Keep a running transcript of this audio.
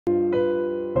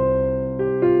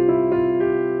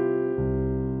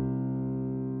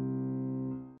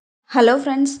Hello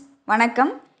friends,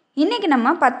 வணக்கம். இன்றைக்கி நம்ம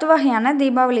 10 வகையான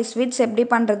தீபாவளி ஸ்வீட்ஸ் எப்படி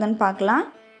பண்ணுறதுன்னு பார்க்கலாம்.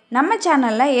 நம்ம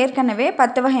சேனலில் ஏற்கனவே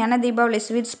 10 வகையான தீபாவளி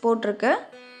ஸ்வீட்ஸ் போட்டிருக்கு.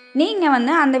 நீங்கள்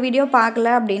அந்த வீடியோ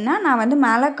பார்க்கல அப்படின்னா நான்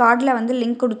மேலே கார்டில்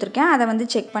லிங்க் கொடுத்துருக்கேன். அதை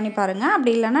செக் பண்ணி பாருங்கள்.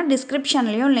 அப்படி இல்லைனா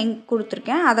டிஸ்கிரிப்ஷன்லேயும் லிங்க்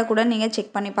கொடுத்துருக்கேன். அதை கூட நீங்கள்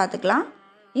செக் பண்ணி பார்த்துக்கலாம்.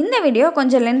 இந்த வீடியோ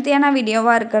கொஞ்சம் லென்த்தியான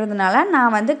வீடியோவாக இருக்கிறதுனால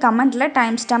நான் கமெண்ட்டில்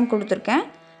டைம் ஸ்டாம்ப் கொடுத்துருக்கேன்.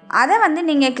 அதை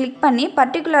நீங்கள் கிளிக் பண்ணி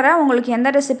பர்டிகுலராக உங்களுக்கு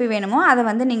எந்த ரெசிபி வேணுமோ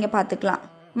அதை நீங்கள் பார்த்துக்கலாம்.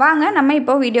 வாங்க நம்ம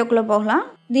இப்போ வீடியோக்குள்ளே போகலாம்.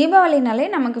 தீபாவளினாலே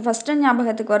நமக்கு ஃபஸ்ட்டு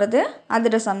ஞாபகத்துக்கு வர்றது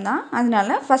அதிரசம் தான்.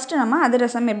 அதனால ஃபஸ்ட்டு நம்ம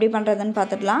அதிரசம் எப்படி பண்ணுறதுன்னு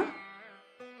பார்த்துக்கலாம்.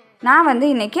 நான்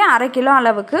இன்றைக்கி 1/2 கிலோ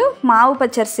அளவுக்கு மாவு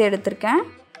பச்சரிசி எடுத்திருக்கேன்.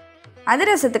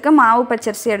 அதிரசத்துக்கு மாவு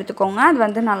பச்சரிசி எடுத்துக்கோங்க.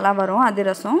 அது நல்லா வரும்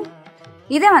அதிரசம்.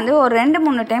 இதை ஒரு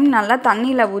 2-3 டைம் நல்லா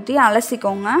தண்ணியில் ஊற்றி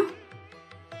அலசிக்கோங்க.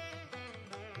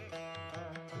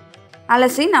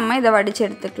 அலசி நம்ம இதை வடித்து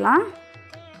எடுத்துக்கலாம்.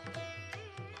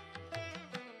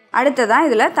 அடுத்ததாக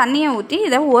இதில் தண்ணியை ஊற்றி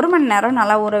இதை 1 மணி நேரம்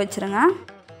நல்லா ஊற வச்சுருங்க.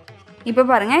 இப்போ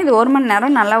பாருங்கள், இது 1 மணி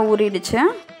நேரம் நல்லா ஊறிடுச்சு.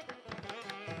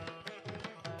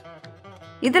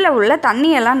 இதில் உள்ள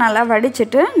தண்ணியெல்லாம் நல்லா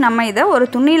வடிச்சிட்டு நம்ம இதை ஒரு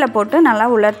துணியில் போட்டு நல்லா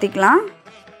உலர்த்திக்கலாம்.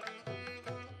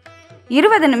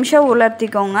 20 நிமிஷம்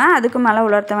உலர்த்திக்கோங்க. அதுக்கு மேலே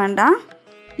உலர்த்த வேண்டாம்.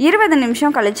 20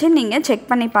 நிமிஷம் கழித்து நீங்கள் செக்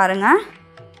பண்ணி பாருங்கள்.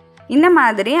 இந்த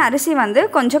மாதிரி அரிசி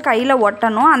கொஞ்சம் கையில்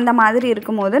ஒட்டணும். அந்த மாதிரி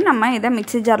இருக்கும்போது நம்ம இதை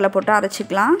மிக்ஸி ஜாரில் போட்டு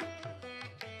அரைச்சிக்கலாம்.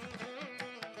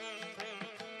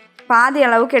 பாதி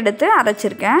அளவுக்கு எடுத்து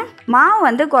அரைச்சிருக்கேன்.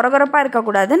 மாவு கொரகொரப்பாக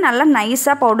இருக்கக்கூடாது, நல்லா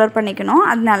நைஸாக பவுடர் பண்ணிக்கணும்.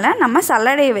 அதனால நம்ம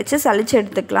சல்லடையை வச்சு சலிச்சு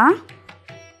எடுத்துக்கலாம்.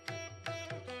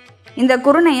 இந்த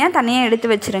குருணையை தனியாக எடுத்து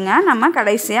வச்சுருங்க. நம்ம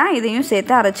கடைசியாக இதையும்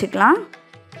சேர்த்து அரைச்சிக்கலாம்.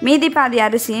 மீதி பாதி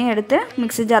அரிசியும் எடுத்து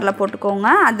மிக்ஸி ஜாரில் போட்டுக்கோங்க.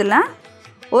 அதில்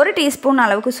 1 டீஸ்பூன்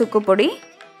அளவுக்கு சுக்கு பொடி,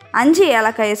 5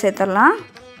 ஏலக்காயை சேர்த்துடலாம்.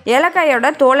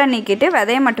 ஏலக்காயோட தோலை நீக்கிட்டு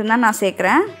விதையை மட்டும்தான் நான்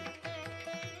சேர்க்குறேன்.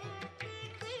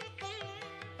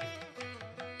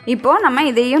 இப்போது நம்ம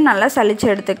இதையும் நல்லா சலிச்சு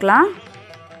எடுத்துக்கலாம்.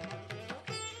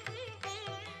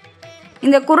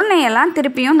 இந்த குருணையெல்லாம்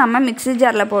திருப்பியும் நம்ம மிக்ஸி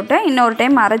ஜாரில் போட்டு இன்னொரு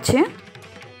டைம் அரைச்சி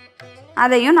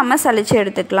அதையும் நம்ம சலிச்சு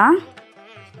எடுத்துக்கலாம்.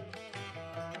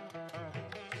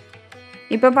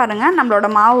 இப்போ பாருங்கள், நம்மளோட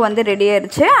மாவு ரெடி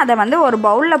ஆயிடுச்சு. அதை ஒரு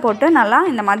பவுலில் போட்டு நல்லா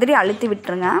இந்த மாதிரி அழுத்தி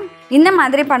விட்டுருங்க. இந்த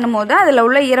மாதிரி பண்ணும்போது அதில்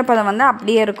உள்ள ஈரப்பதம்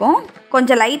அப்படியே இருக்கும்.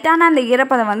 கொஞ்சம் லைட்டான அந்த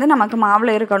ஈரப்பதம் நமக்கு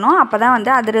மாவில் இருக்கணும். அப்போ தான்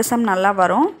அதிரசம் நல்லா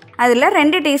வரும். அதில்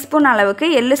 2 டீஸ்பூன் அளவுக்கு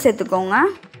எள்ளு சேர்த்துக்கோங்க.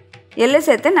 எள்ளு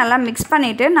சேர்த்து நல்லா மிக்ஸ்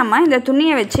பண்ணிவிட்டு நம்ம இந்த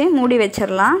துணியை வச்சு மூடி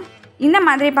வச்சிடலாம். இந்த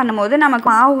மாதிரி பண்ணும்போது நமக்கு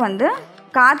மாவு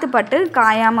காற்று பட்டு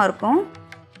காயாமல் இருக்கும்.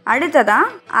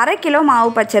 அடுத்ததாக 1/2 கிலோ மாவு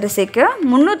பச்சரிசிக்கு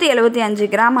 375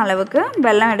 கிராம் அளவுக்கு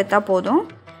வெல்லம் எடுத்தால் போதும்.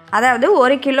 அதாவது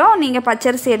 1 கிலோ நீங்கள்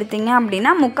பச்சரிசி எடுத்தீங்க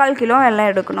அப்படின்னா 3/4 கிலோ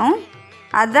வெல்லம் எடுக்கணும்.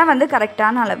 அதுதான்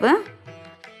கரெக்டான அளவு.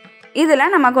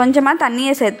 இதில் நம்ம கொஞ்சமாக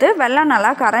தண்ணியை சேர்த்து வெல்லம் நல்லா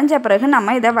கரைஞ்ச பிறகு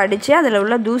நம்ம இதை வடித்து அதில்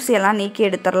உள்ள தூசியெல்லாம் நீக்கி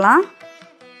எடுத்துடலாம்.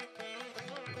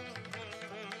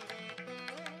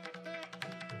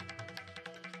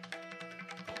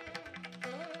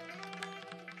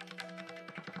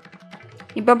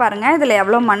 இப்போ பாருங்கள், இதில்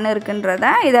எவ்வளோ மண் இருக்குன்றத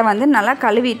இதை நல்லா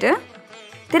கழுவிட்டு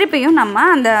திருப்பியும் நம்ம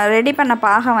அந்த ரெடி பண்ண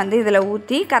பாகை இதில்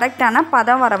ஊற்றி கரெக்டான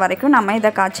பதம் வர வரைக்கும் நம்ம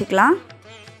இதை காய்ச்சிக்கலாம்.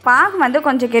 பாகு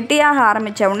கொஞ்சம் கெட்டியாக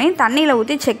ஆரம்பித்த உடனே தண்ணியில்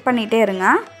ஊற்றி செக் பண்ணிகிட்டே இருங்க.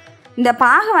 இந்த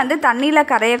பாகு தண்ணியில்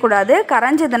கரையக்கூடாது.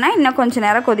 கரைஞ்சதுன்னா இன்னும் கொஞ்சம்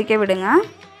நேரம் கொதிக்க விடுங்க.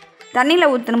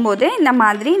 தண்ணியில் ஊற்றும் போது இந்த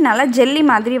மாதிரி நல்லா ஜெல்லி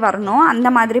மாதிரி வரணும். அந்த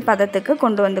மாதிரி பதத்துக்கு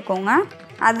கொண்டு வந்துக்கோங்க.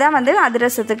 அதுதான்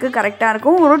அதிரசத்துக்கு கரெக்டாக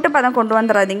இருக்கும். உருட்டு பதம் கொண்டு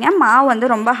வந்துடாதீங்க. மாவு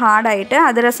ரொம்ப ஹார்டாகிட்டு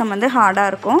அதிரசம் ஹார்டாக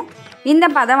இருக்கும். இந்த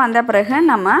பதம் வந்த பிறகு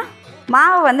நம்ம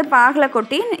மாவு பாகில்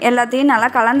கொட்டி எல்லாத்தையும் நல்லா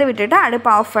கலந்து விட்டுட்டு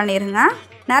அடுப்பை ஆஃப் பண்ணிடுங்க.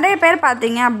 நிறைய பேர்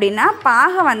பார்த்தீங்க அப்படின்னா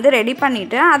பாகை ரெடி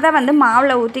பண்ணிவிட்டு அதை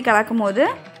மாவில் ஊற்றி கலக்கும் போது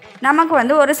நமக்கு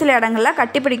ஒரு சில இடங்களில்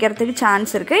கட்டி பிடிக்கிறதுக்கு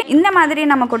சான்ஸ் இருக்குது. இந்த மாதிரி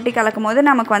நம்ம கொட்டி கலக்கும் போது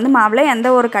நமக்கு மாவில் எந்த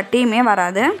ஒரு கட்டியுமே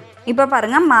வராது. இப்போ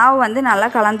பாருங்கள், மாவு நல்லா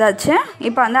கலந்தாச்சு.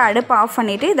 இப்போ அடுப்பை ஆஃப்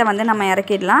பண்ணிவிட்டு இதை நம்ம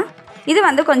இறக்கிடலாம்.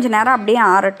 இது கொஞ்சம் நேரம் அப்படியே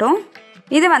ஆறட்டும்.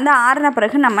 இது ஆறின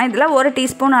பிறகு நம்ம இதில் 1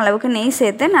 டீஸ்பூன் அளவுக்கு நெய்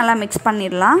சேர்த்து நல்லா மிக்ஸ்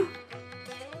பண்ணிடலாம்.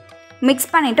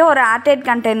 மிக்ஸ் பண்ணிவிட்டு ஒரு ஏர்டைட்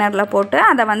கண்டெய்னரில் போட்டு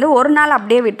அதை 1 நாள்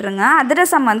அப்படியே விட்டுருங்க.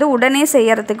 அதிரசம் உடனே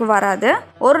செய்யறதுக்கு வராது.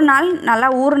 1 நாள் நல்லா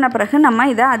ஊறின பிறகு நம்ம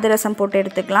இதை அதிரசம் போட்டு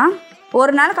எடுத்துக்கலாம்.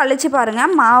 1 நாள் கழித்து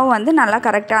பாருங்கள், மாவு நல்லா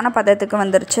கரெக்டான பதத்துக்கு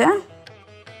வந்துருச்சு.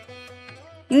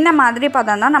 இந்த மாதிரி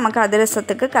பதம் தான் நமக்கு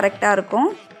அதிரசத்துக்கு கரெக்டாக இருக்கும்.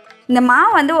 இந்த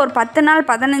மாவு ஒரு 10 நாள்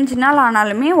 15 நாள்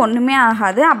ஆனாலுமே ஒன்றுமே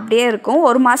ஆகாது, அப்படியே இருக்கும்.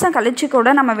 1 மாதம் கழித்து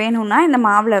கூட நம்ம வேணும்னா இந்த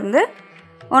மாவுலேருந்து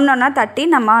ஒன்றா தட்டி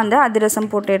நம்ம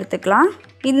அதிரசம் போட்டு எடுத்துக்கலாம்.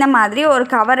 இந்த மாதிரி ஒரு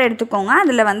கவர் எடுத்துக்கோங்க.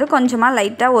 அதில் கொஞ்சமாக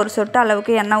லைட்டாக ஒரு சொட்டு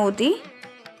அளவுக்கு எண்ணெய் ஊற்றி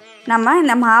நம்ம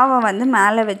இந்த மாவை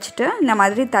மேலே வச்சுட்டு இந்த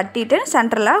மாதிரி தட்டிட்டு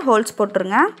சென்டரில் ஹோல்ஸ்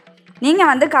போட்டுருங்க. நீங்கள்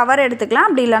வந்து கவர் எடுத்துக்கலாம்.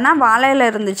 அப்படி இல்லைனா வாழை இலை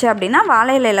இருந்துச்சு அப்படின்னா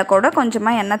வாழை இலையில் கூட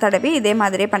கொஞ்சமாக எண்ணெய் தடவி இதே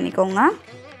மாதிரியே பண்ணிக்கோங்க.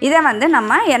 இதை வந்து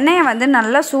நம்ம எண்ணெயை வந்து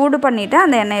நல்லா சூடு பண்ணிவிட்டு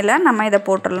அந்த எண்ணெயில் நம்ம இதை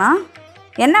போட்டுடலாம்.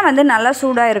 எண்ணெய் வந்து நல்லா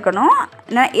சூடாக இருக்கணும்.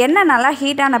 எண்ணெய் நல்லா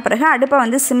ஹீட்டான பிறகு அடுப்பை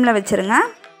வந்து சிம்மில் வச்சுருங்க.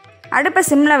 அடுப்பை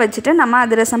சிம்மில் வச்சுட்டு நம்ம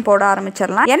அதிரசம் போட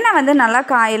ஆரம்பிச்சிடலாம். எண்ணெய் வந்து நல்லா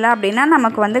காயலை அப்படின்னா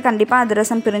நமக்கு வந்து கண்டிப்பாக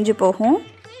அதிரசம் பிரிஞ்சு போகும்.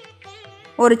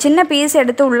 ஒரு சின்ன பீஸ்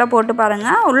எடுத்து உள்ளே போட்டு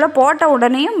பாருங்கள். உள்ளே போட்ட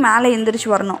உடனேயும் மேலே எந்திரிச்சு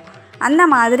வரணும். அந்த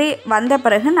மாதிரி வந்த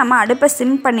பிறகு நம்ம அடுப்பை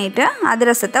சிம் பண்ணிவிட்டு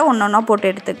அதிரசத்தை ஒன்று ஒன்றா போட்டு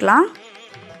எடுத்துக்கலாம்.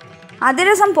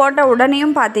 அதிரசம் போட்ட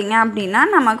உடனேயும் பார்த்திங்க அப்படின்னா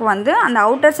நமக்கு வந்து அந்த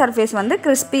அவுட்டர் சர்ஃபேஸ் வந்து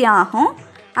கிறிஸ்பி ஆகும்.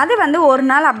 அது வந்து ஒரு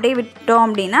நாள் அப்படியே விட்டோம்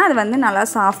அப்படின்னா அது வந்து நல்லா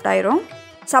சாஃப்டாயிரும்.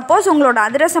 சப்போஸ் உங்களோட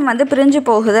அதிரசம் வந்து பிரிஞ்சு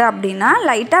போகுது அப்படின்னா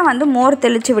லைட்டாக வந்து மோர்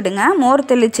தெளித்து விடுங்க. மோர்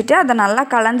தெளிச்சுட்டு அதை நல்லா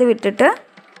கலந்து விட்டுட்டு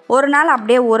ஒரு நாள்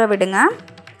அப்படியே ஊற விடுங்க.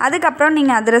 அதுக்கப்புறம்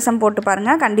நீங்கள் அதிரசம் போட்டு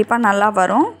பாருங்கள், கண்டிப்பாக நல்லா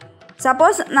வரும்.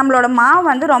 சப்போஸ் நம்மளோட மாவு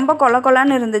வந்து ரொம்ப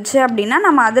கொலன்னு இருந்துச்சு அப்படின்னா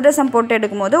நம்ம அதிரசம் போட்டு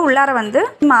எடுக்கும்போது உள்ளார வந்து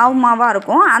மாவாக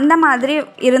இருக்கும். அந்த மாதிரி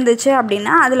இருந்துச்சு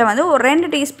அப்படின்னா அதில் வந்து ஒரு 2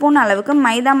 டீஸ்பூன் அளவுக்கு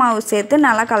மைதா மாவு சேர்த்து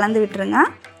நல்லா கலந்து விட்டுருங்க.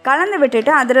 கலந்து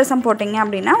விட்டுட்டு அதிரசம் போட்டிங்க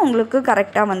அப்படின்னா உங்களுக்கு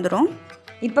கரெக்டாக வந்துடும்.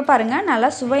 இப்போ பாருங்கள், நல்லா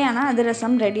சுவையான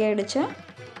அதிரசம் ரெடி ஆகிடுச்சு.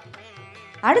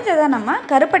 அடுத்ததாக நம்ம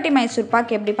கருப்பட்டி மைசூர்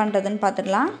பாக் எப்படி பண்ணுறதுன்னு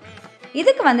பார்த்துடலாம்.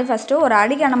 இதுக்கு வந்து ஃபஸ்ட்டு ஒரு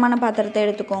அடிகனமான பாத்திரத்தை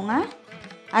எடுத்துக்கோங்க.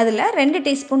 அதில் 2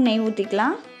 டீஸ்பூன் நெய்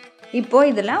ஊற்றிக்கலாம். இப்போது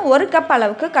இதில் 1 கப்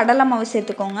அளவுக்கு கடலை மாவு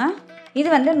சேர்த்துக்கோங்க. இது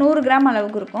வந்து 100 கிராம்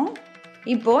அளவுக்கு இருக்கும்.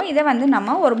 இப்போது இதை வந்து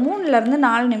நம்ம ஒரு 3லேருந்து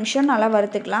 4 நிமிஷம் நல்லா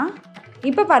வறுத்துக்கலாம்.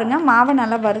 இப்போ பாருங்கள், மாவை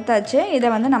நல்லா வறுத்தாச்சு. இதை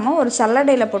வந்து நம்ம ஒரு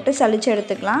சல்லடையில் போட்டு சலிச்சு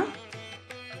எடுத்துக்கலாம்.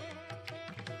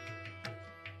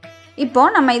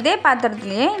 இப்போது நம்ம இதே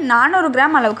பாத்திரத்துலேயே 400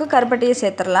 கிராம் அளவுக்கு கருப்பட்டியை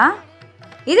சேர்த்துடலாம்.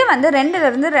 இது வந்து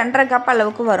 2லேருந்து 2.5 கப்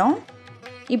அளவுக்கு வரும்.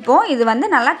 இப்போது இது வந்து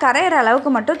நல்லா கரையிற அளவுக்கு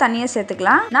மட்டும் தண்ணியை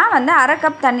சேர்த்துக்கலாம். நான் வந்து 1/2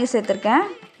 கப் தண்ணி சேர்த்துருக்கேன்.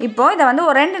 இப்போது இதை வந்து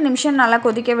ஒரு 2 நிமிஷம் நல்லா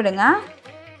கொதிக்க விடுங்க.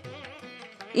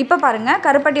 இப்போ பாருங்கள்,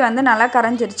 கருப்பட்டி வந்து நல்லா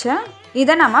கரைஞ்சிருச்சு.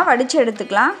 இதை நம்ம வடித்து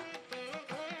எடுத்துக்கலாம்.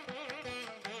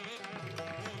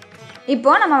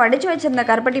 இப்போது நம்ம வடித்து வச்சுருந்த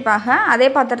கருப்பட்டி பாகை அதே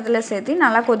பாத்திரத்தில் சேர்த்து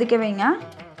நல்லா கொதிக்க வைங்க.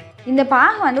 இந்த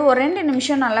பாகு வந்து ஒரு 2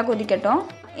 நிமிஷம் நல்லா கொதிக்கட்டும்.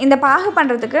 இந்த பாகு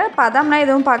பண்ணுறதுக்கு பதம்லாம்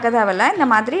எதுவும் பார்க்க தேவையில்ல. இந்த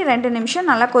மாதிரி 2 நிமிஷம்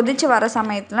நல்லா கொதித்து வர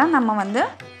சமயத்தில் நம்ம வந்து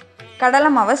கடலை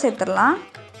மாவை சேர்த்துடலாம்.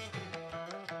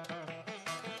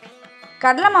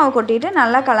 கடலை மாவு கொட்டிட்டு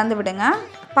நல்லா கலந்து விடுங்க.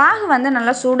 பாகு வந்து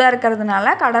நல்லா சூடாக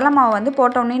இருக்கிறதுனால கடலை மாவு வந்து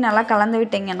போட்டோன்னே நல்லா கலந்து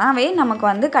விட்டிங்கன்னாவே நமக்கு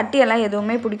வந்து கட்டியெல்லாம்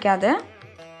எதுவுமே பிடிக்காது.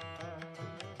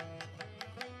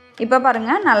 இப்போ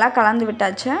பாருங்கள், நல்லா கலந்து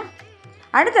விட்டாச்சு.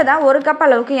 அடுத்ததாக 1 கப்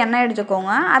அளவுக்கு எண்ணெய்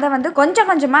எடுத்துக்கோங்க. அதை வந்து கொஞ்சம்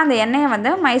கொஞ்சமாக அந்த எண்ணெயை வந்து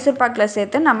மைசூர் பாக்கில்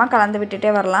சேர்த்து நம்ம கலந்து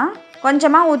விட்டுட்டே வரலாம்.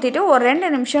 கொஞ்சமாக ஊற்றிட்டு ஒரு 2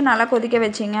 நிமிஷம் நல்லா கொதிக்க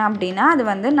வச்சிங்க அப்படின்னா அது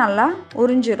வந்து நல்லா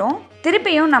உறிஞ்சிரும்.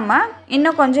 திருப்பியும் நம்ம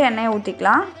இன்னும் கொஞ்சம் எண்ணெயை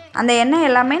ஊற்றிக்கலாம். அந்த எண்ணெய்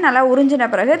எல்லாமே நல்லா உறிஞ்சின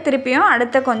பிறகு திருப்பியும்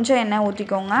அடுத்த கொஞ்சம் எண்ணெய்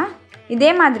ஊற்றிக்கோங்க.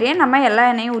 இதே மாதிரியே நம்ம எல்லா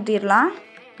எண்ணெயும் ஊற்றிடலாம்.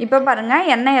 இப்போ பாருங்கள்,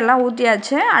 எண்ணெய் எல்லாம்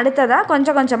ஊற்றியாச்சு. அடுத்ததாக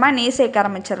கொஞ்சம் கொஞ்சமாக நெய் சேர்க்க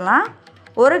ஆரம்பிச்சிடலாம்.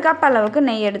 1 கப் அளவுக்கு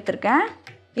நெய் எடுத்திருக்கேன்.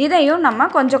 இதையும் நம்ம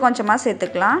கொஞ்சம் கொஞ்சமாக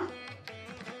சேர்த்துக்கலாம்.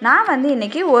 நான் வந்து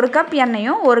இன்றைக்கி 1 கப்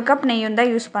எண்ணெயும் 1 கப் நெய்யும்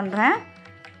தான் யூஸ் பண்ணுறேன்.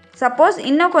 சப்போஸ்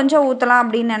இன்னும் கொஞ்சம் ஊற்றலாம்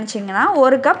அப்படின்னு நினச்சிங்கன்னா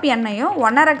 1 கப் எண்ணெயும்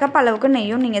 1.5 கப் அளவுக்கு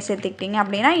நெய்யும் நீங்கள் சேர்த்துக்கிட்டீங்க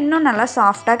அப்படின்னா இன்னும் நல்லா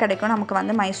சாஃப்டாக கிடைக்கும் நமக்கு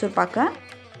வந்து மைசூர் பாக்கு.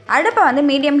 அடுப்பை வந்து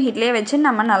மீடியம் ஹீட்லேயே வச்சு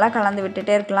நம்ம நல்லா கலந்து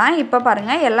விட்டுட்டே இருக்கலாம். இப்போ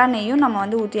பாருங்கள், எல்லா நெய்யும் நம்ம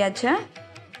வந்து ஊற்றியாச்சு.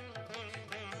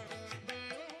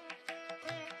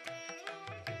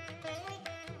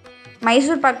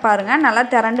 மைசூர் பாக் பாருங்கள் நல்லா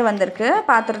திரண்டு வந்திருக்கு,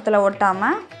 பாத்திரத்தில்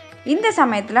ஒட்டாமல். இந்த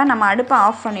சமயத்தில் நம்ம அடுப்பை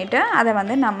ஆஃப் பண்ணிவிட்டு அதை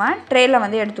வந்து நம்ம ட்ரேயில்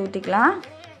வந்து எடுத்து ஊற்றிக்கலாம்.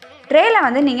 ட்ரேயில்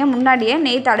வந்து நீங்கள் முன்னாடியே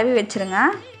நெய் தடவி வச்சுருங்க.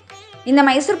 இந்த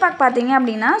மைசூர் பாக் பார்த்தீங்க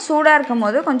அப்படின்னா சூடாக இருக்கும்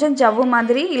போது கொஞ்சம் ஜவ்வு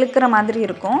மாதிரி இழுக்கிற மாதிரி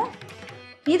இருக்கும்.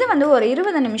 இது வந்து ஒரு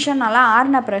 20 நிமிஷம் நல்லா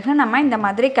ஆறின பிறகு நம்ம இந்த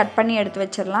மாதிரி கட் பண்ணி எடுத்து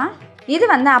வச்சிடலாம். இது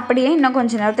வந்து அப்படியே இன்னும்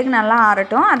கொஞ்சம் நேரத்துக்கு நல்லா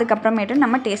ஆறட்டும். அதுக்கப்புறமேட்டு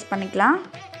நம்ம டேஸ்ட் பண்ணிக்கலாம்.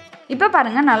 இப்போ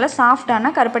பாருங்கள், நல்லா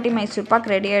சாஃப்டான கருப்பட்டி மைசூர்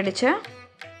பாக் ரெடி ஆகிடுச்சு.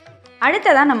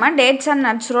 அடுத்ததாக நம்ம டேட்ஸ் அண்ட்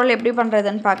நட்ஸ் ரோல் எப்படி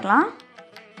பண்ணுறதுன்னு பார்க்கலாம்.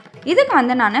 இதுக்கு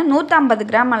வந்து நான் 150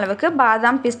 கிராம் அளவுக்கு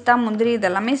பாதாம், பிஸ்தா, முந்திரி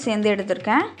இதெல்லாமே சேர்ந்து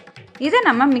எடுத்திருக்கேன். இதை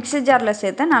நம்ம மிக்ஸி ஜாரில்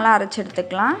சேர்த்து நல்லா அரைச்சி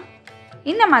எடுத்துக்கலாம்.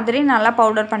 இந்த மாதிரி நல்லா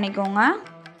பவுடர் பண்ணிக்கோங்க.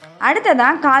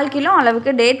 அடுத்ததாக 1/4 கிலோ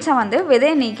அளவுக்கு டேட்ஸை வந்து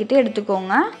விதையை நீக்கிட்டு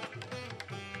எடுத்துக்கோங்க.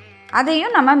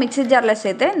 அதையும் நம்ம மிக்ஸி ஜாரில்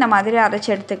சேர்த்து இந்த மாதிரி அரைச்சி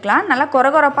எடுத்துக்கலாம். நல்லா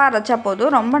கொரகொரப்பாக அரைச்சா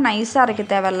போதும், ரொம்ப நைஸாக அரைக்க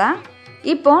தேவையில்ல.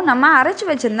 இப்போது நம்ம அரைச்சி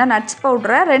வச்சுருந்த நட்ஸ்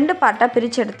பவுடரை 2 பார்ட்டாக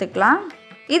பிரித்து எடுத்துக்கலாம்.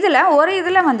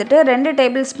 இதில் வந்துட்டு 2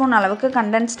 டேபிள் ஸ்பூன் அளவுக்கு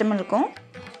கண்டென்ஸ்டு மில்க்கும்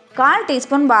 1/4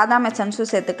 டீஸ்பூன் பாதாம்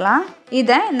எசன்ஸும் சேர்த்துக்கலாம்.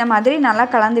 இதை இந்த மாதிரி நல்லா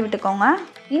கலந்து விட்டுக்கோங்க.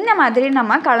 இந்த மாதிரி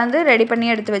நம்ம கலந்து ரெடி பண்ணி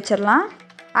எடுத்து வச்சிடலாம்.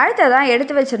 அடுத்ததாக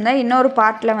எடுத்து வச்சுருந்த இன்னொரு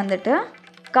பார்ட்டில் வந்துட்டு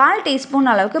 1/4 டீஸ்பூன்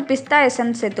அளவுக்கு பிஸ்தா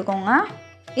எசன்ஸ் சேர்த்துக்கோங்க.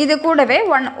 இது கூடவே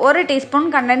 1 டீஸ்பூன்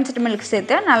கண்டென்ஸ்டு மில்க்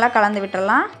சேர்த்து நல்லா கலந்து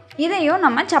விட்டுடலாம். இதையும்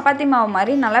நம்ம சப்பாத்தி மாவு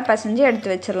மாதிரி நல்லா பிசைஞ்சு எடுத்து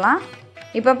வச்சிடலாம்.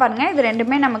 இப்போ பாருங்கள், இது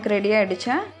ரெண்டுமே நமக்கு ரெடி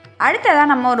ஆகிடுச்சு. அடுத்ததாக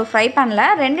நம்ம ஒரு ஃப்ரை பேனில்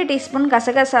 2 டீஸ்பூன்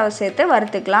கசகசாவை சேர்த்து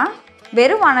வறுத்துக்கலாம்.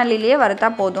 வெறும் வாணலிலேயே வறுத்தா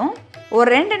போதும். ஒரு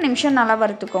 2 நிமிஷம் நல்லா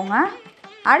வறுத்துக்கோங்க.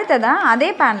 அடுத்ததாக அதே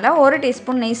பேனில் 1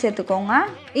 டீஸ்பூன் நெய் சேர்த்துக்கோங்க.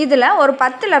 இதில் ஒரு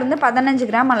 10லேருந்து 15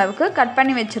 கிராம் அளவுக்கு கட்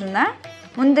பண்ணி வச்சுருந்தேன்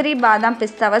முந்திரி, பாதாம்,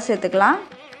 பிஸ்தாவை சேர்த்துக்கலாம்.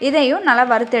 இதையும் நல்லா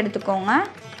வறுத்து எடுத்துக்கோங்க.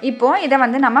 இப்போது இதை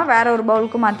வந்து நம்ம வேறு ஒரு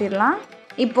பவுலுக்கு மாற்றிடலாம்.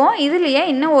 இப்போது இதுலேயே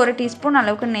இன்னும் 1 டீஸ்பூன்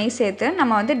அளவுக்கு நெய் சேர்த்து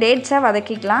நம்ம வந்து டேட்ஸை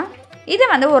வதக்கிக்கலாம். இதை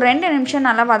வந்து ஒரு 2 நிமிஷம்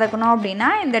நல்லா வதக்கணும். அப்படின்னா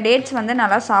இந்த டேட்ஸ் வந்து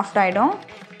நல்லா சாஃப்ட் ஆகிடும்.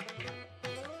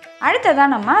 அடுத்ததாக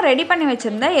நம்ம ரெடி பண்ணி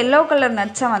வச்சுருந்த எல்லோ கலர்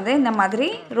நட்ஸை வந்து இந்த மாதிரி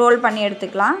ரோல் பண்ணி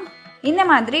எடுத்துக்கலாம். இந்த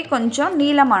மாதிரி கொஞ்சம்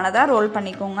நீளமானதாக ரோல்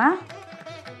பண்ணிக்கோங்க.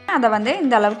 அதை வந்து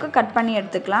இந்த அளவுக்கு கட் பண்ணி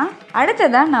எடுத்துக்கலாம்.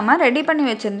 அடுத்ததாக நம்ம ரெடி பண்ணி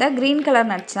வச்சுருந்த க்ரீன்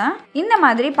கலர் நட்ஸை இந்த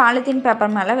மாதிரி பாலித்தீன்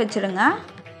பேப்பர் மேலே வச்சுடுங்க.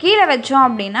 கீழே வச்சோம்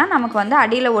அப்படின்னா நமக்கு வந்து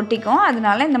அடியில் ஒட்டிக்கும்.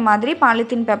 அதனால இந்த மாதிரி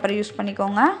பாலித்தீன் பேப்பர் யூஸ்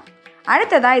பண்ணிக்கோங்க.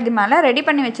 அடுத்ததாக இது மேலே ரெடி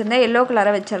பண்ணி வச்சுருந்த எல்லோ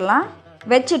கலரை வச்சிடலாம்.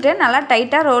 வச்சுட்டு நல்லா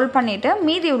டைட்டாக ரோல் பண்ணிவிட்டு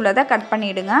மீதி உள்ளதை கட்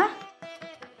பண்ணிவிடுங்க.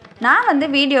 நான் வந்து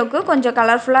வீடியோவுக்கு கொஞ்சம்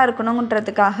கலர்ஃபுல்லாக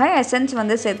இருக்கணுன்றதுக்காக எசன்ஸ்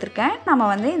வந்து சேர்த்துருக்கேன். நம்ம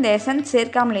வந்து இந்த எசன்ஸ்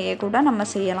சேர்க்காமலேயே கூட நம்ம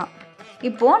செய்யலாம்.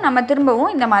 இப்போது நம்ம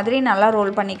திரும்பவும் இந்த மாதிரி நல்லா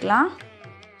ரோல் பண்ணிக்கலாம்.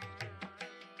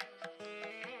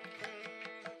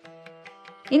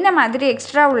 இந்த மாதிரி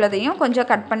எக்ஸ்ட்ரா உள்ளதையும் கொஞ்சம்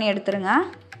கட் பண்ணி எடுத்துருங்க.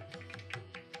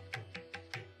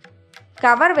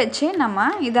 கவர் வச்சு நம்ம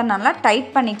இதை நல்லா டைட்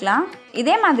பண்ணிக்கலாம்.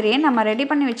 இதே மாதிரியே நம்ம ரெடி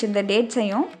பண்ணி வச்சுருந்த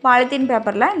டேட்ஸையும் பாலித்தீன்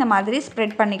பேப்பரில் இந்த மாதிரி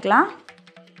ஸ்ப்ரெட் பண்ணிக்கலாம்.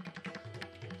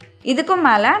 இதுக்கும்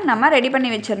மேலே நம்ம ரெடி பண்ணி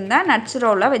வச்சுருந்த நட்ஸ்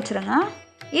ரோலை வச்சுருங்க.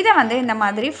 இதை வந்து இந்த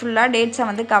மாதிரி ஃபுல்லாக டேட்ஸை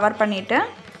வந்து கவர் பண்ணிவிட்டு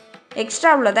எக்ஸ்ட்ரா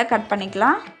உள்ளதை கட்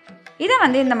பண்ணிக்கலாம். இதை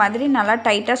வந்து இந்த மாதிரி நல்லா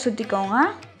டைட்டாக சுற்றிக்கோங்க.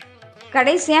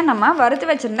 கடைசியாக நம்ம வறுத்து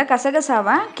வச்சுருந்த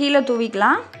கசகசாவை கீழே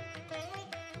தூவிக்கலாம்.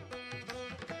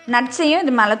 நட்ஸையும்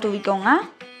இது மேலே தூவிக்கோங்க.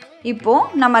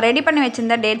 இப்போது நம்ம ரெடி பண்ணி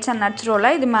வச்சுருந்த டேட்ஸ் அண்ட் நட்ஸ் ரோலை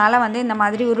இது மேலே வந்து இந்த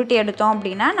மாதிரி உருட்டி எடுத்தோம்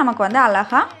அப்படின்னா நமக்கு வந்து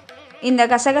அழகாக இந்த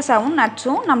கசகசாவும்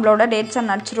நட்ஸும் நம்மளோட டேட்ஸ்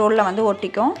அண்ட் நட்ஸ் ரோலில் வந்து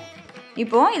ஒட்டிக்கும்.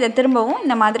 இப்போது இதை திரும்பவும்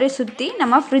இந்த மாதிரி சுற்றி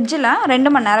நம்ம ஃப்ரிட்ஜில் 2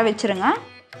 மணி நேரம் வச்சுருங்க.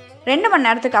 2 மணி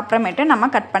நேரத்துக்கு அப்புறமேட்டு நம்ம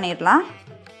கட் பண்ணிடலாம்.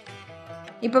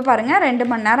 இப்போ பாருங்கள், 2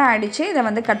 மணி நேரம் ஆகிடுச்சு. இதை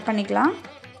வந்து கட் பண்ணிக்கலாம்.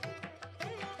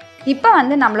 இப்போ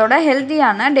வந்து நம்மளோட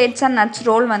ஹெல்த்தியான டேட்ஸ் அண்ட் நட்ஸ்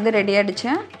ரோல் வந்து ரெடி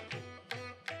ஆகிடுச்சு.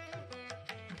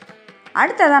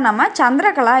 அடுத்ததாக நம்ம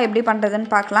சந்திரகலா எப்படி பண்ணுறதுன்னு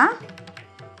பார்க்கலாம்.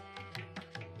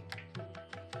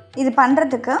 இது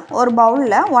பண்ணுறதுக்கு ஒரு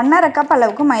பவுலில் 1½ கப்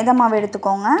அளவுக்கு மைதா மாவு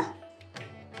எடுத்துக்கோங்க.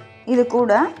 இது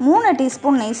கூட 3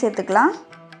 டீஸ்பூன் நெய் சேர்த்துக்கலாம்.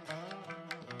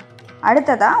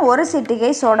 அடுத்ததாக 1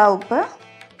 சிட்டிகை சோடா உப்பு,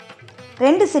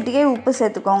 2 சிட்டிகை உப்பு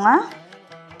சேர்த்துக்கோங்க.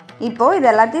 இப்போது இது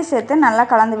எல்லாத்தையும் சேர்த்து நல்லா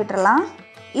கலந்து விட்டுறலாம்.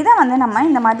 இதை வந்து நம்ம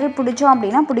இந்த மாதிரி பிடிச்சோம்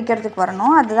அப்படின்னா பிடிக்கிறதுக்கு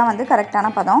வரணும். அதுதான் வந்து கரெக்டான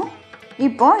பதம்.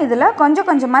 இப்போது இதில் கொஞ்சம்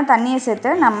கொஞ்சமாக தண்ணியை சேர்த்து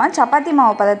நம்ம சப்பாத்தி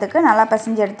மாவு பதத்துக்கு நல்லா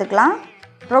பிசைஞ்சு எடுத்துக்கலாம்.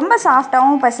 ரொம்ப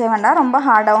சாஃப்டாகவும் பிசைய வேண்டாம், ரொம்ப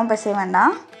ஹார்டாகவும் பிசைய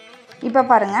வேண்டாம். இப்போ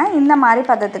பாருங்கள், இந்த மாதிரி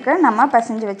பதத்துக்கு நம்ம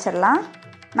பிசைஞ்சு வச்சிடலாம்.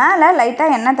 மேலே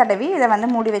லைட்டாக எண்ணெய் தடவி இதை வந்து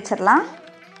மூடி வச்சிடலாம்.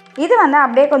 இது வந்து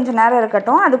அப்படியே கொஞ்சம் நேரம்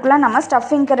இருக்கட்டும். அதுக்குள்ளே நம்ம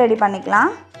ஸ்டஃபிங்க்கு ரெடி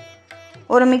பண்ணிக்கலாம்.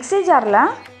 ஒரு மிக்ஸி ஜாரில்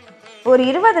ஒரு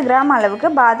 20 கிராம் அளவுக்கு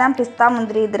பாதாம், பிஸ்தா,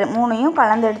 முந்திரி இது 3ஐயும்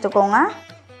கலந்து எடுத்துக்கோங்க.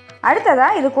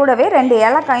 அடுத்ததாக இது கூடவே 2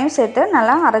 ஏலக்காயும் சேர்த்து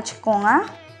நல்லா அரைச்சிக்கோங்க.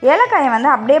 ஏலக்காயை வந்து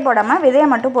அப்படியே போடாமல் விதையை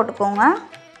மட்டும் போட்டுக்கோங்க.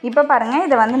 இப்போ பாருங்கள்,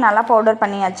 இதை வந்து நல்லா பவுடர்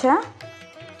பண்ணியாச்சு.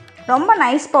 ரொம்ப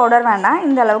நைஸ் பவுடர் வேண்டாம்,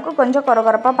 இந்த அளவுக்கு கொஞ்சம்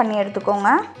கொரகொரப்பாக பண்ணி எடுத்துக்கோங்க.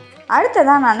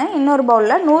 அடுத்ததாக நான் இன்னொரு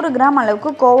பவுலில் 100 கிராம் அளவுக்கு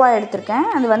கோவா எடுத்திருக்கேன்.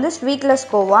 அது வந்து ஸ்வீட்லெஸ்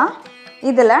கோவா.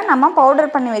 இதில் நம்ம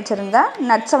பவுடர் பண்ணி வச்சுருந்த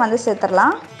நட்ஸை வந்து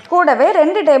சேர்த்துடலாம். கூடவே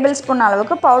 2 டேபிள் ஸ்பூன்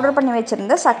அளவுக்கு பவுடர் பண்ணி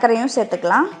வச்சுருந்த சர்க்கரையும்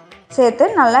சேர்த்துக்கலாம். சேர்த்து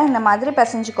நல்லா இந்த மாதிரி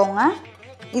பிசைஞ்சுக்கோங்க.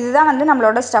 இதுதான் வந்து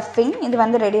நம்மளோட ஸ்டஃபிங். இது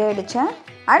வந்து ரெடி ஆகிடுச்சு.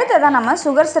 அடுத்ததாக நம்ம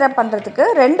சுகர் சிரப் பண்ணுறதுக்கு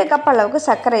 2 கப் அளவுக்கு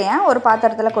சர்க்கரையை ஒரு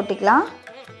பாத்திரத்தில் கொட்டிக்கலாம்.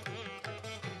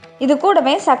 இது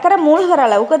கூடவே சர்க்கரை மூழ்கிற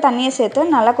அளவுக்கு தண்ணியை சேர்த்து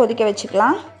நல்லா கொதிக்க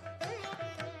வச்சுக்கலாம்.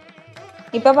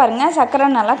 இப்போ பாருங்கள், சர்க்கரை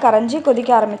நல்லா கரைஞ்சி கொதிக்க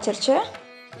ஆரம்பிச்சிருச்சு.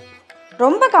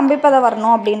 ரொம்ப கம்பிப்பதம்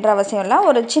வரணும் அப்படின்ற அவசியம் இல்லை,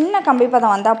 ஒரு சின்ன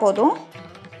கம்பிப்பதம் வந்தால் போதும்.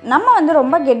 நம்ம வந்து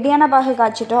ரொம்ப கெட்டியான பாகு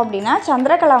காய்ச்சிட்டோம் அப்படின்னா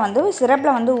சந்திரகலா வந்து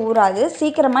சிரப்பில் வந்து ஊறாது,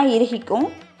 சீக்கிரமாக இறுகிக்கும்.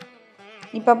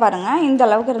 இப்போ பாருங்கள், இந்த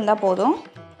அளவுக்கு இருந்தால் போதும்.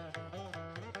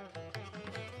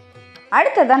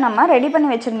 அடுத்ததாக நம்ம ரெடி பண்ணி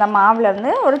வச்சுருந்த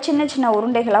மாவுலேருந்து ஒரு சின்ன சின்ன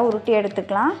உருண்டைகளாக உருட்டி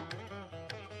எடுத்துக்கலாம்.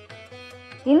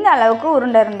 இந்த அளவுக்கு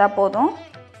உருண்டை இருந்தால் போதும்.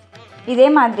 இதே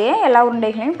மாதிரியே எல்லா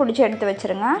உருண்டைகளையும் பிடிச்சி எடுத்து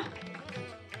வச்சுருங்க.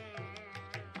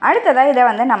 அடுத்ததாக இதை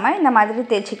வந்து நம்ம இந்த மாதிரி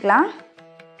தேய்ச்சிக்கலாம்.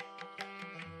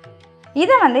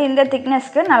 இதை வந்து இந்த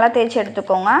திக்னஸ்க்கு நல்லா தேய்ச்சி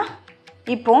எடுத்துக்கோங்க.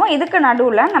 இப்போது இதுக்கு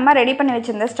நடுவில் நம்ம ரெடி பண்ணி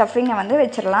வச்சுருந்த ஸ்டஃபிங்கை வந்து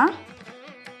வச்சிடலாம்.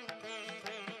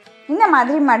 இந்த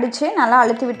மாதிரி மடித்து நல்லா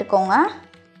அழுத்தி விட்டுக்கோங்க.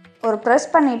 ஒரு ப்ரெஸ்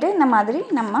பண்ணிவிட்டு இந்த மாதிரி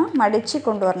நம்ம மடித்து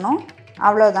கொண்டு வரணும்.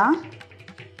 அவ்வளோதான்.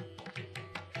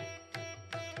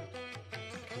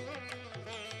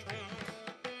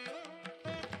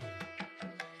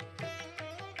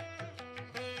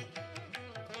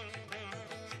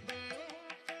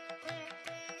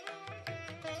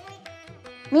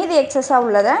 மீதி எக்ஸஸாக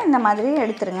உள்ளதை இந்த மாதிரி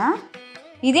எடுத்துருங்க.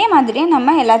 இதே மாதிரி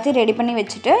நம்ம எல்லாத்தையும் ரெடி பண்ணி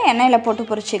வச்சுட்டு எண்ணெயில் போட்டு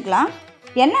பொரிச்சிக்கலாம்.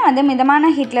 எண்ணெய் வந்து மிதமான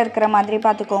ஹீட்டில் இருக்கிற மாதிரி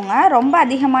பார்த்துக்கோங்க. ரொம்ப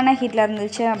அதிகமான ஹீட்டில்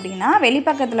இருந்துச்சு அப்படின்னா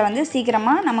வெளிப்பக்கத்தில் வந்து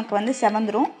சீக்கிரமாக நமக்கு வந்து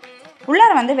செவந்துடும்,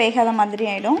 உள்ளார வந்து வேகாத மாதிரி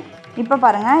ஆகிடும். இப்போ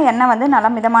பாருங்கள், எண்ணெய் வந்து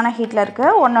நல்லா மிதமான ஹீட்டில்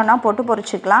இருக்குது. ஒன்று ஒன்றா போட்டு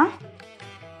பொரிச்சிக்கலாம்.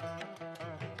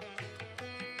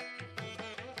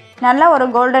 நல்லா ஒரு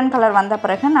கோல்டன் கலர் வந்த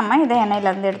பிறகு நம்ம இதை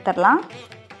எண்ணெயிலேருந்து எடுத்துடலாம்.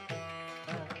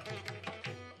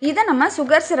 இதை நம்ம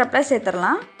சுகர் சிரப்பில்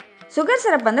சேர்த்துடலாம். சுகர்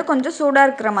சிரப் வந்து கொஞ்சம் சூடாக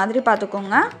இருக்கிற மாதிரி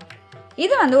பார்த்துக்கோங்க.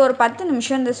 இது வந்து ஒரு 10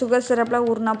 நிமிஷம் இந்த சுகர் சிரப்பில்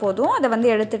ஊறினா போதும். அதை வந்து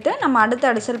எடுத்துகிட்டு நம்ம அடுத்த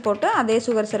அடிசல் போட்டு அதே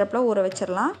சுகர் சிரப்பில் ஊற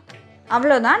வச்சிடலாம்.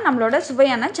 அவ்வளோதான், நம்மளோட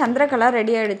சுவையான சந்திரகலா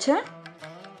ரெடி ஆகிடுச்சு.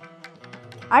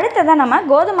 அடுத்ததாக நம்ம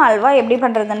கோதுமை அல்வா எப்படி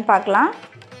பண்ணுறதுன்னு பார்க்கலாம்.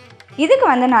 இதுக்கு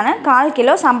வந்து நான் 1/4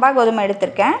 கிலோ சம்பா கோதுமை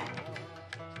எடுத்திருக்கேன்.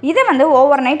 இதை வந்து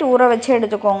ஓவர் நைட் ஊற வச்சு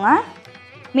எடுத்துக்கோங்க.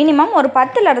 மினிமம் ஒரு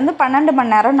 10லேருந்து 12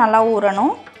 மணி நேரம் நல்லா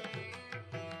ஊறணும்.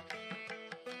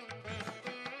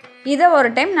 இதை ஒரு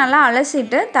டைம் நல்லா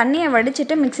அலசிட்டு தண்ணியை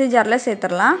வடிச்சிட்டு மிக்ஸி ஜாரில்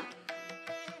சேர்த்துடலாம்.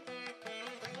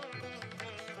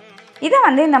 இதை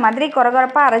வந்து இந்த மாதிரி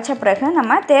கொரகொரப்பாக அரைச்ச பிறகு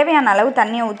நம்ம தேவையான அளவு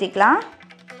தண்ணியை ஊற்றிக்கலாம்.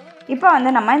 இப்போ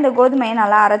வந்து நம்ம இந்த கோதுமையை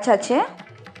நல்லா அரைச்சாச்சு.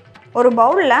 ஒரு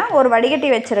பவுலில் ஒரு வடிகட்டி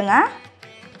வச்சுருங்க.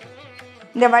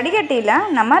 இந்த வடிகட்டியில்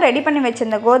நம்ம ரெடி பண்ணி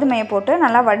வச்சுருந்த கோதுமையை போட்டு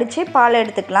நல்லா வடித்து பால்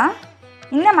எடுத்துக்கலாம்.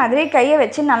 இந்த மாதிரி கையை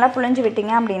வச்சு நல்லா புழிஞ்சு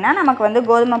விட்டிங்க அப்படின்னா நமக்கு வந்து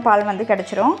கோதுமை பால் வந்து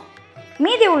கிடச்சிரும்.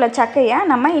 மீதி உள்ள சக்கையை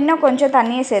நம்ம இன்னும் கொஞ்சம்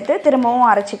தண்ணியை சேர்த்து திரும்பவும்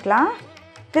அரைச்சிக்கலாம்.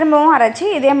 திரும்பவும் அரைச்சி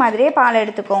இதே மாதிரியே பால்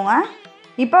எடுத்துக்கோங்க.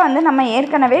 இப்போ வந்து நம்ம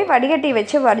ஏற்கனவே வடிகட்டி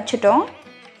வச்சு வடிச்சிட்டோம்.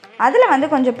 அதில் வந்து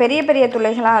கொஞ்சம் பெரிய பெரிய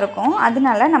துளைகளாக இருக்கும்.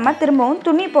 அதனால நம்ம திரும்பவும்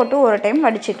துணி போட்டு ஒரு டைம்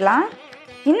வடிச்சிக்கலாம்.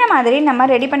 இந்த மாதிரி நம்ம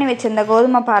ரெடி பண்ணி வச்சுருந்த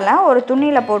கோதுமை பாலை ஒரு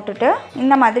துணியில் போட்டுட்டு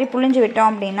இந்த மாதிரி புழிஞ்சு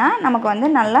விட்டோம் அப்படின்னா நமக்கு வந்து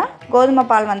நல்லா கோதுமை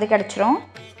பால் வந்து கிடச்சிரும்.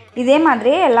 இதே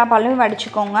மாதிரியே எல்லா பாலும்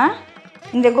வடிச்சுக்கோங்க.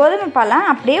 இந்த கோதுமை பாலை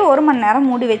அப்படியே 1 மணி நேரம்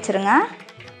மூடி வச்சுருங்க.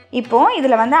 இப்போது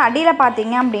இதில் வந்து அடியில்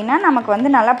பார்த்தீங்க அப்படின்னா நமக்கு வந்து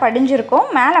நல்லா படிஞ்சிருக்கும்,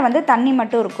 மேலே வந்து தண்ணி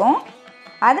மட்டும் இருக்கும்.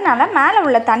 அதனால மேலே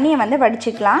உள்ள தண்ணியை வந்து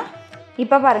வடிச்சிக்கலாம்.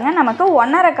 இப்போ பாருங்கள், நமக்கு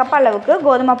 1½ கப் அளவுக்கு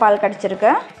கோதுமை பால்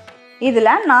கிடச்சிருக்கு.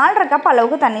 இதில் 4½ கப்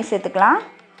அளவுக்கு தண்ணி சேர்த்துக்கலாம்.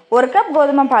 1 கப்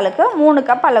கோதுமை பாலுக்கு 3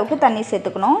 கப் அளவுக்கு தண்ணி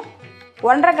சேர்த்துக்கணும்.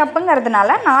 1½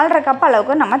 கப்புங்கிறதுனால 4½ கப்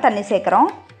அளவுக்கு நம்ம தண்ணி சேர்க்குறோம்.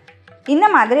 இந்த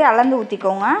மாதிரி அளந்து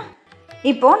ஊற்றிக்கோங்க.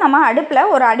 இப்போது நம்ம அடுப்பில்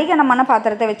ஒரு அடிகனமான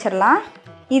பாத்திரத்தை வச்சிடலாம்.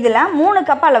 இதில் 3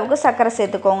 கப் அளவுக்கு சர்க்கரை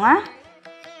சேர்த்துக்கோங்க.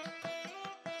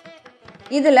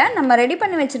 இதில் நம்ம ரெடி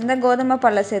பண்ணி வச்சுருந்த கோதுமை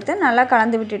பாலை சேர்த்து நல்லா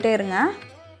கலந்து விட்டுட்டே இருங்க.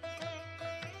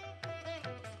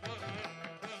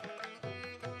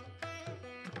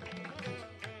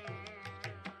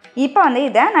 இப்போ வந்து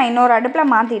இதை நான் இன்னொரு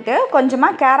அடுப்பில் மாற்றிட்டு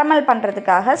கொஞ்சமாக கேரமல்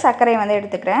பண்ணுறதுக்காக சர்க்கரையை வந்து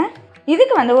எடுத்துக்கிறேன்.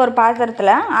 இதுக்கு வந்து ஒரு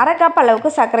பாத்திரத்தில் 1/2 கப் அளவுக்கு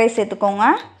சர்க்கரையை சேர்த்துக்கோங்க.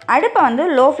 அடுப்பை வந்து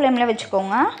லோ ஃப்ளேமில்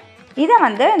வச்சுக்கோங்க. இதை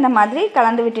வந்து இந்த மாதிரி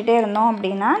கலந்து விட்டுட்டே இருந்தோம்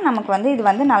அப்படின்னா நமக்கு வந்து இது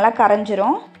வந்து நல்லா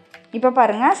கரைஞ்சிரும். இப்போ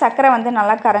பாருங்கள், சர்க்கரை வந்து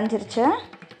நல்லா கரைஞ்சிருச்சு.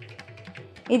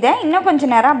 இதை இன்னும்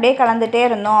கொஞ்சம் நேரம் அப்படியே கலந்துகிட்டே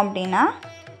இருந்தோம் அப்படின்னா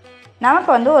நமக்கு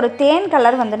வந்து ஒரு தேன்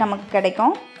கலர் வந்து நமக்கு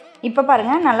கிடைக்கும். இப்போ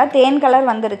பாருங்கள், நல்லா தேன் கலர்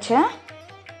வந்துருச்சு.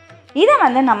 இதை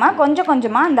வந்து நம்ம கொஞ்சம்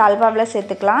கொஞ்சமாக இந்த அல்வாவில்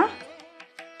சேர்த்துக்கலாம்.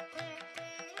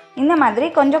 இந்த மாதிரி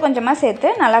கொஞ்சம் கொஞ்சமாக சேர்த்து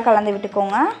நல்லா கலந்து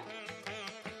விட்டுக்கோங்க.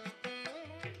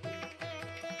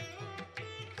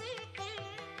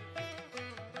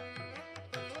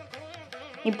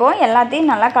 இப்போது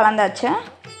எல்லாத்தையும் நல்லா கலந்தாச்சு.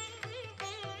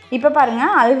 இப்போ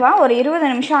பாருங்கள், அல்வா ஒரு 20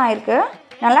 நிமிஷம் ஆயிருக்கு.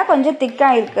 நல்லா கொஞ்சம்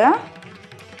திக்காக இருக்குது.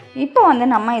 இப்போ வந்து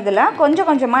நம்ம இதில் கொஞ்சம்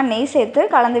கொஞ்சமாக நெய் சேர்த்து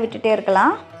கலந்து விட்டுட்டே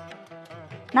இருக்கலாம்.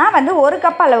 நான் வந்து 1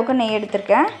 கப் அளவுக்கு நெய்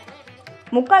எடுத்திருக்கேன்.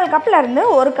 3/4 கப்லேருந்து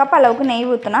 1 கப் அளவுக்கு நெய்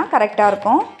ஊற்றினா கரெக்டாக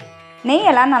இருக்கும்.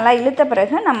 நெய்யெல்லாம் நல்லா இழுத்த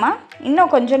பிறகு நம்ம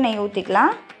இன்னும் கொஞ்சம் நெய்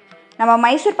ஊற்றிக்கலாம். நம்ம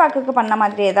மைசூர் பாக்குக்கு பண்ண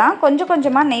மாதிரியே தான் கொஞ்சம்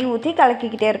கொஞ்சமாக நெய் ஊற்றி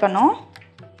கலக்கிக்கிட்டே இருக்கணும்.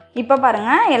 இப்போ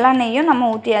பாருங்கள், எல்லா நெய்யும் நம்ம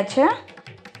ஊற்றியாச்சு.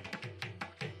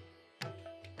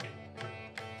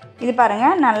 இது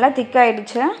பாருங்கள், நல்லா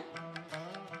திக்காயிடுச்சு.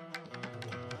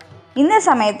 இந்த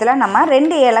சமயத்தில் நம்ம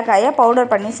 2 ஏலக்காயை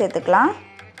பவுடர் பண்ணி சேர்த்துக்கலாம்.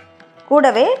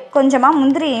 கூடவே கொஞ்சமாக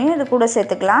முந்திரியையும் இது கூட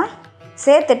சேர்த்துக்கலாம்.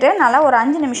 சேர்த்துட்டு நல்லா ஒரு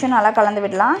 5 நிமிஷம் நல்லா கலந்து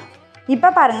விடலாம். இப்போ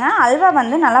பாருங்கள், அல்வா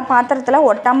வந்து நல்லா பாத்திரத்தில்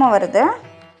ஒட்டாமல் வருது.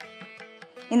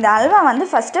 இந்த அல்வா வந்து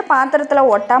ஃபஸ்ட்டு பாத்திரத்தில்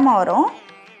ஒட்டாமல் வரும்.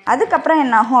 அதுக்கப்புறம்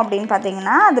என்னாகும் அப்படின்னு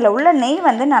பார்த்தீங்கன்னா அதில் உள்ள நெய்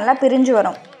வந்து நல்லா பிரிஞ்சு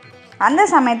வரும். அந்த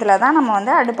சமயத்தில் தான் நம்ம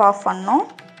வந்து அடுப்பு ஆஃப் பண்ணணும்.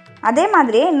 அதே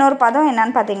மாதிரியே இன்னொரு பதம்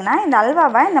என்னன்னு பார்த்தீங்கன்னா, இந்த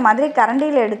அல்வாவை இந்த மாதிரி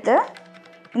கரண்டியில் எடுத்து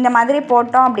இந்த மாதிரி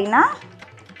போட்டோம் அப்படின்னா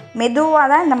மெதுவாக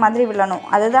தான் இந்த மாதிரி விழணும்.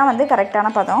 அதுதான் வந்து கரெக்டான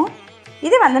பதம்.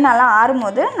 இது வந்து நல்லா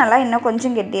ஆறும்போது நல்லா இன்னும்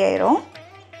கொஞ்சம் கெட்டியாயிரும்.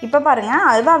 இப்போ பாருங்கள்,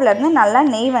 அல்வாவிலேருந்து நல்லா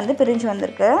நெய் வந்து பிரிஞ்சு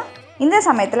வந்திருக்கு. இந்த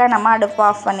சமயத்தில் நம்ம அடுப்பு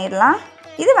ஆஃப் பண்ணிடலாம்.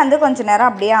 இது வந்து கொஞ்சம் நேரம்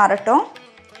அப்படியே ஆறட்டும்.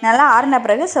 நல்லா ஆறின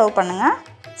பிறகு சர்வ் பண்ணுங்கள்.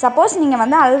 சப்போஸ் நீங்கள்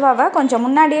வந்து அல்வாவை கொஞ்சம்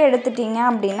முன்னாடியே எடுத்துட்டீங்க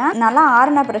அப்படின்னா நல்லா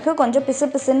ஆறின பிறகு கொஞ்சம் பிசு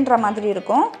பிசுன்ற மாதிரி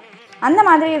இருக்கும். அந்த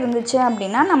மாதிரி இருந்துச்சு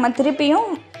அப்படின்னா நம்ம திருப்பியும்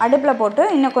அடுப்பில் போட்டு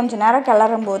இன்னும் கொஞ்சம் நேரம்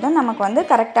கிளறும் போது நமக்கு வந்து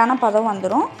கரெக்டான பதம்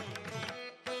வந்துடும்.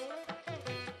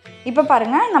 இப்போ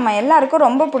பாருங்கள், நம்ம எல்லாருக்கும்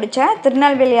ரொம்ப பிடிச்ச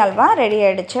திருநெல்வேலி அல்வா ரெடி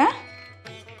ஆகிடுச்சு.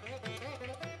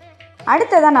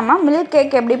 அடுத்ததாக நம்ம மில்க்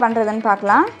கேக் எப்படி பண்ணுறதுன்னு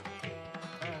பார்க்கலாம்.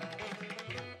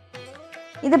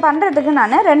 இது பண்ணுறதுக்கு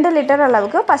நான் 2 லிட்டர்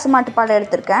அளவுக்கு பசுமாட்டு பால்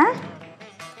எடுத்திருக்கேன்.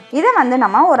 இதை வந்து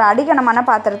நம்ம ஒரு அடிகனமான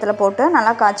பாத்திரத்தில் போட்டு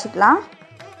நல்லா காய்ச்சிக்கலாம்.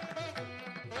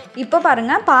 இப்போ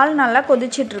பாருங்கள், பால் நல்லா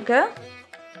கொதிச்சிட்ருக்கு.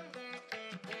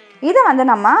 இதை வந்து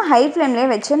நம்ம ஹை ஃப்ளேம்லேயே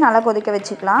வச்சு நல்லா கொதிக்க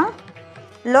வச்சுக்கலாம்.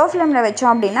 லோ ஃப்ளேமில்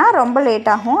வச்சோம் அப்படின்னா ரொம்ப லேட்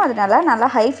ஆகும். அதனால நல்லா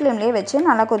ஹை ஃப்ளேம்லேயே வச்சு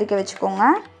நல்லா கொதிக்க வச்சுக்கோங்க.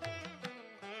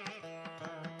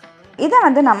 இதை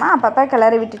வந்து நம்ம அப்பப்போ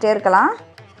கிளறி விட்டுட்டே இருக்கலாம்.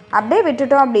 அப்படியே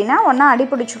விட்டுட்டோம் அப்படின்னா ஒன்றா அடி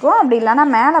பிடிச்சிக்கும், அப்படி இல்லைன்னா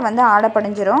மேலே வந்து ஆடை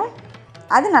படிஞ்சிரும்.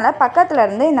 அதனால பக்கத்தில்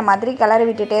இருந்து இந்த மாதிரி கிளறி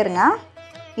விட்டுட்டே இருங்க.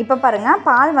 இப்போ பாருங்கள்,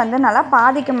 பால் வந்து நல்லா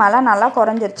பாதிக்கு மேலே நல்லா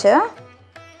குறைஞ்சிருச்சு.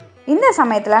 இந்த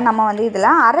சமயத்தில் நம்ம வந்து இதில்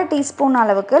 1/2 டீஸ்பூன்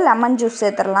அளவுக்கு லெமன் ஜூஸ்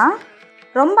சேர்த்துடலாம்.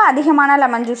 ரொம்ப அதிகமான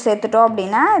லெமன் ஜூஸ் சேர்த்துட்டோம்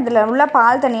அப்படின்னா இதில் உள்ள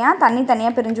பால் தண்ணி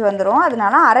தனியாக பிரிஞ்சு வந்துடும்.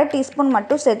 அதனால 1/2 டீஸ்பூன்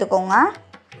மட்டும் சேர்த்துக்கோங்க.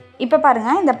 இப்போ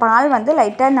பாருங்கள், இந்த பால் வந்து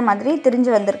லைட்டாக இந்த மாதிரி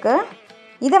திரிஞ்சு வந்திருக்கு.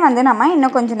 இதை வந்து நம்ம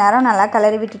இன்னும் கொஞ்சம் நேரம் நல்லா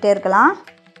கிளறி விட்டுட்டே இருக்கலாம்.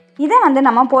 இதை வந்து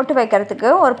நம்ம போட்டு வைக்கிறதுக்கு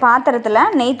ஒரு பாத்திரத்தில்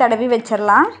நெய் தடவி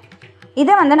வச்சிடலாம்.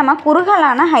 இதை வந்து நம்ம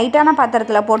குறுகலான ஹைட்டான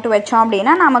பாத்திரத்தில் போட்டு வச்சோம்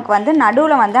அப்படின்னா நமக்கு வந்து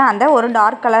நடுவில் வந்து அந்த ஒரு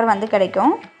டார்க் கலர் வந்து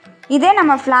கிடைக்கும். இதே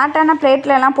நம்ம ஃப்ளாட்டான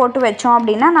பிளேட்லலாம் போட்டு வச்சோம்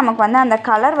அப்படின்னா நமக்கு வந்து அந்த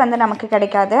கலர் வந்து நமக்கு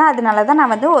கிடைக்காது. அதனால தான்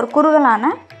நான் வந்து ஒரு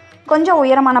குறுகலான கொஞ்சம்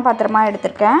உயரமான பாத்திரமாக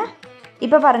எடுத்திருக்கேன்.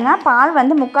 இப்போ பாருங்கள், பால்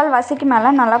வந்து 3/4 வாசிக்கு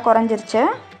மேலே நல்லா குறைஞ்சிருச்சு.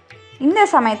 இந்த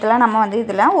சமயத்தில் நம்ம வந்து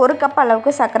இதில் 1 கப்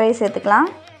அளவுக்கு சர்க்கரையை சேர்த்துக்கலாம்.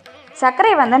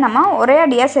 சர்க்கரை வந்து நம்ம ஒரே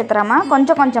அடியாக சேர்த்துறாமல்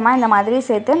கொஞ்சம் கொஞ்சமாக இந்த மாதிரி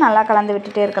சேர்த்து நல்லா கலந்து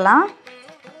விட்டுட்டே இருக்கலாம்.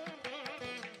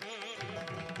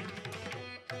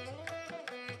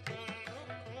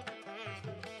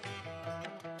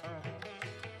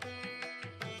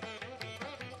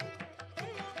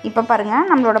 இப்போ பாருங்கள்,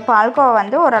 நம்மளோட பால்கோவா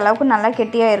வந்து ஓரளவுக்கு நல்லா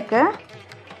கெட்டியாக இருக்குது.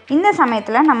 இந்த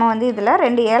சமயத்தில் நம்ம வந்து இதில்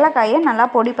 2 ஏலக்காயை நல்லா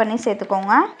பொடி பண்ணி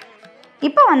சேர்த்துக்கோங்க.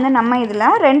 இப்போ வந்து நம்ம இதில்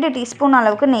 2 டீஸ்பூன்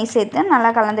அளவுக்கு நெய் சேர்த்து நல்லா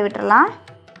கலந்து விட்டுடலாம்.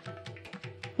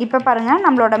 இப்போ பாருங்கள்,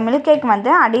 நம்மளோட மில்க் கேக்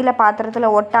வந்து அடியில்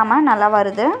பாத்திரத்தில் ஒட்டாமல் நல்லா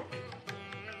வருது.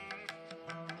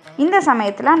 இந்த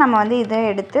சமயத்தில் நம்ம வந்து இதை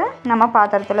எடுத்து நம்ம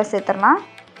பாத்திரத்தில் சேர்த்துடலாம்.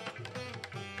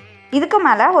 இதுக்கு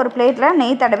மேலே ஒரு பிளேட்டில்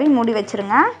நெய் தடவி மூடி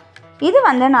வச்சுருங்க. இது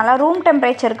வந்து நல்லா ரூம்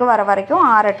டெம்பரேச்சருக்கு வர வரைக்கும்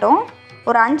ஆறட்டும்.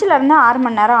 ஒரு 5லேருந்து 6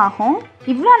 மணி நேரம் ஆகும்.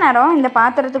 இவ்வளோ நேரம் இந்த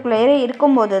பாத்திரத்துக்குள்ளேயே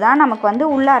இருக்கும்போது தான் நமக்கு வந்து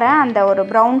உள்ளார அந்த ஒரு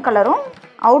ப்ரௌன் கலரும்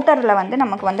அவுட்டரில் வந்து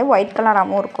நமக்கு வந்து ஒயிட்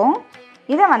கலராகவும் இருக்கும்.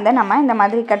 இதை வந்து நம்ம இந்த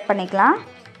மாதிரி கட் பண்ணிக்கலாம்.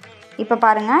 இப்போ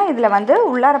பாருங்கள், இதில் வந்து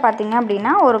உள்ளார பார்த்திங்க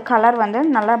அப்படின்னா ஒரு கலர் வந்து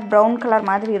நல்லா ப்ரௌன் கலர்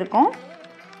மாதிரி இருக்கும்.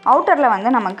 அவுட்டரில்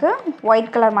வந்து நமக்கு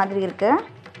ஒயிட் கலர் மாதிரி இருக்குது.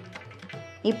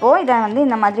 இப்போது இதை வந்து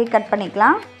இந்த மாதிரி கட்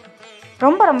பண்ணிக்கலாம்.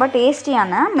 ரொம்ப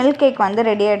டேஸ்டியான மில்க் கேக் வந்து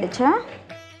ரெடி ஆகிடுச்சு.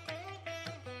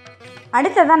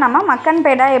 அடுத்ததாக நம்ம மக்கன்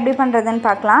பேடா எப்படி பண்ணுறதுன்னு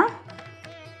பார்க்கலாம்.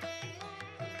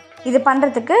 இது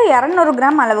பண்ணுறதுக்கு 200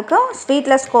 கிராம் அளவுக்கு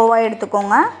ஸ்வீட்லெஸ் கோவா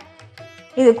எடுத்துக்கோங்க.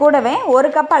 இது கூடவே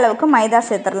 1 கப் அளவுக்கு மைதா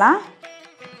சேர்த்துடலாம்.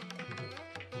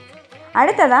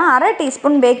 அடுத்ததாக 1/2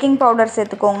 டீஸ்பூன் பேக்கிங் பவுடர்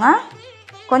சேர்த்துக்கோங்க.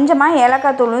 கொஞ்சமாக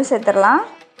ஏலக்காய் தூளும் சேர்த்துடலாம்.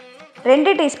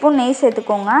 2 டீஸ்பூன் நெய்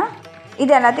சேர்த்துக்கோங்க.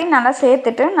 இது எல்லாத்தையும் நல்லா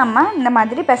சேர்த்துட்டு நம்ம இந்த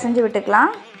மாதிரி பிசைஞ்சு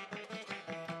விட்டுக்கலாம்.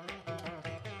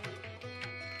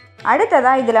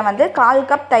 அடுத்ததாக இதில் வந்து 1/4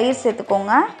 கப் தயிர்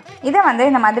சேர்த்துக்கோங்க. இதை வந்து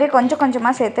இந்த மாதிரி கொஞ்சம்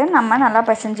கொஞ்சமாக சேர்த்து நம்ம நல்லா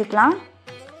பிசைஞ்சிக்கலாம்.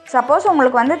 சப்போஸ்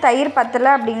உங்களுக்கு வந்து தயிர்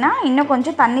பத்தலை அப்படின்னா இன்னும்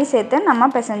கொஞ்சம் தண்ணி சேர்த்து நம்ம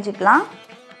பிசைஞ்சிக்கலாம்.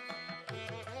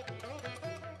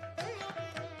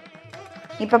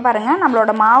 இப்போ பாருங்கள்,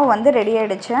 நம்மளோட மாவு வந்து ரெடி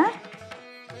ஆகிடுச்சு.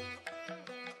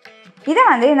 இதை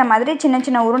வந்து இந்த மாதிரி சின்ன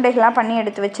சின்ன உருண்டைகளாக பண்ணி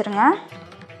எடுத்து வச்சுருங்க.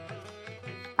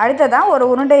 அடுத்ததாக ஒரு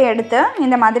உருண்டையை எடுத்து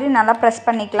இந்த மாதிரி நல்லா ப்ரெஸ்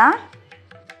பண்ணிக்கலாம்.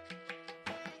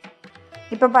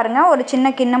 இப்போ பாருங்கள், ஒரு சின்ன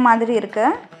கிண்ணம் மாதிரி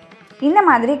இருக்குது. இந்த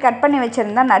மாதிரி கட் பண்ணி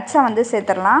வச்சுருந்தா நட்ஸை வந்து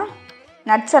சேர்த்துடலாம்.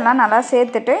 நட்ஸ் எல்லாம் நல்லா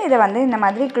சேர்த்துட்டு இதை வந்து இந்த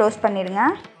மாதிரி க்ளோஸ் பண்ணிடுங்க.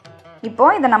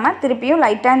 இப்போது இதை நம்ம திருப்பியும்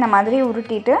லைட்டாக இந்த மாதிரி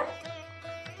உருட்டிட்டு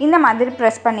இந்த மாதிரி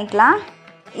ப்ரெஸ் பண்ணிக்கலாம்.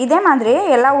 இதே மாதிரியே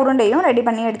எல்லா உருண்டையும் ரெடி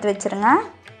பண்ணி எடுத்து வச்சுருங்க.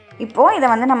 இப்போது இதை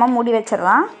வந்து நம்ம மூடி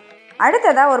வச்சிடலாம்.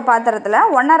 அடுத்ததாக ஒரு பாத்திரத்தில்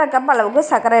 1/2 கப் அளவுக்கு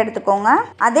சர்க்கரை எடுத்துக்கோங்க.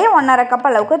 அதே 1/2 கப்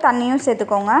அளவுக்கு தண்ணியும்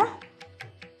சேர்த்துக்கோங்க.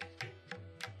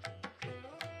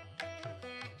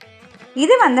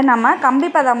 இது வந்து நம்ம கம்பி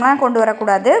பதம்லாம் கொண்டு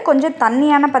வரக்கூடாது, கொஞ்சம்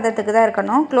தண்ணியான பதத்துக்கு தான்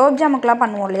இருக்கணும். குலோப் ஜாமுக்கெலாம்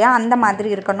பண்ணுவோம் இல்லையா, அந்த மாதிரி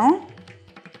இருக்கணும்.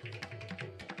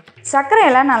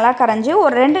 சர்க்கரையெல்லாம் நல்லா கரைஞ்சி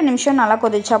ஒரு 2 நிமிஷம் நல்லா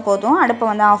கொதிச்சா போதும். அடுப்பை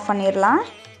வந்து ஆஃப் பண்ணிடலாம்.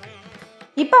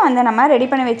 இப்போ வந்து நம்ம ரெடி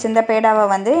பண்ணி வச்சுருந்த பேடாவை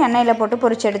வந்து எண்ணெயில் போட்டு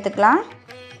பொரிச்சு எடுத்துக்கலாம்.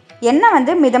 எண்ணெய்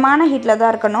வந்து மிதமான ஹீட்டில்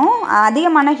தான் இருக்கணும்,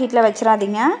 அதிகமான ஹீட்டில்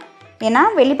வச்சிடாதீங்க. ஏன்னா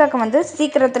வெளிப்பக்கம் வந்து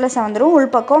சீக்கிரத்தில் செவந்துடும்,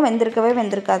 உள்பக்கம்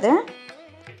வெந்திருக்காது.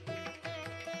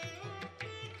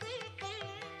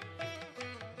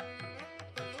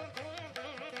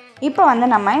 இப்போ வந்து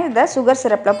நம்ம இதை சுகர்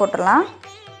சிரப்பில் போட்டுடலாம்.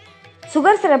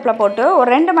 சுகர் சிரப்பில் போட்டு ஒரு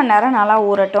 2 மணி நேரம் நல்லா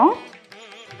ஊறட்டும்.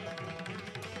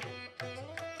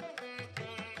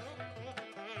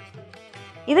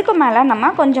 இதுக்கு மேலே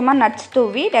நம்ம கொஞ்சமாக நட்ஸ்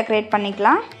தூவி டெக்கரேட்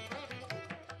பண்ணிக்கலாம்.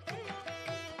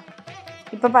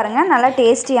 இப்போ பாருங்கள், நல்லா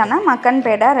டேஸ்டியான மக்கன்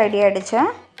பேடா ரெடி ஆகிடுச்சு.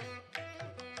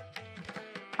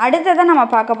 அடுத்ததாக நம்ம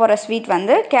பார்க்க போகிற ஸ்வீட்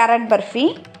வந்து கேரட் பர்ஃபி.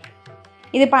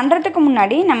 இது பண்ணுறதுக்கு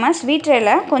முன்னாடி நம்ம ஸ்வீட்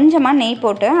ட்ரேயில் கொஞ்சமாக நெய்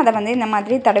போட்டு அதை வந்து இந்த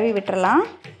மாதிரி தடவி விட்டுறலாம்.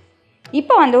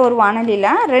 இப்போ வந்து ஒரு வாணலியில்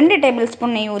 2 டேபிள்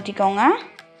ஸ்பூன் நெய் ஊற்றிக்கோங்க.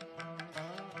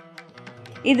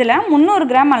 இதில் 300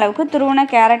 கிராம் அளவுக்கு துருவின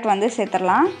கேரட் வந்து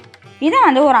சேர்த்துடலாம். இதை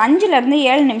வந்து ஒரு 5லேருந்து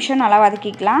 7 நிமிஷம் நல்லா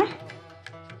வதக்கிக்கலாம்.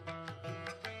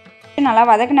 நல்லா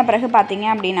வதக்கின பிறகு பார்த்தீங்க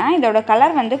அப்படின்னா இதோட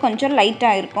கலர் வந்து கொஞ்சம்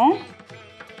லைட்டாக இருக்கும்.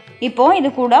 இப்போது இது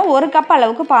கூட 1 கப்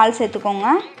அளவுக்கு பால் சேர்த்துக்கோங்க.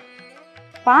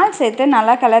 பால் சேர்த்து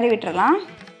நல்லா கிளறி விட்டுறலாம்.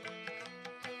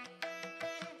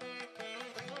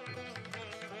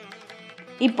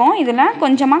 இப்போ இதில்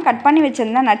கொஞ்சமாக கட் பண்ணி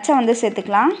வச்சுருந்த நட்ஸை வந்து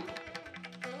சேர்த்துக்கலாம்.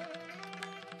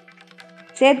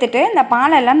 சேர்த்துட்டு இந்த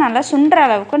பாலெல்லாம் நல்லா சுண்டுற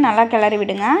அளவுக்கு நல்லா கிளறி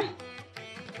விடுங்க.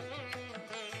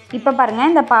 இப்போ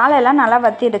பாருங்கள், இந்த பாலெல்லாம் நல்லா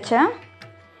வத்திடுச்சு.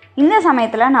 இந்த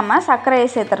சமயத்தில் நம்ம சர்க்கரையை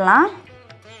சேர்த்துடலாம்.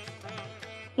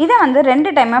 இதை வந்து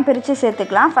 2 டைமாக பிரித்து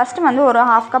சேர்த்துக்கலாம். ஃபஸ்ட்டு வந்து ஒரு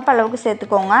 1/2 கப் அளவுக்கு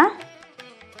சேர்த்துக்கோங்க.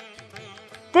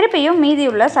 திருப்பியும் மீதி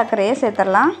உள்ள சர்க்கரையை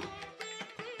சேர்த்துடலாம்.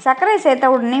 சர்க்கரை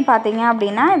சேர்த்த உடனே பார்த்தீங்க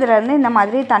அப்படின்னா இதிலேருந்து இந்த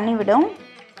மாதிரி தண்ணி விடும்.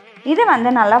 இது வந்து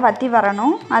நல்லா வற்றி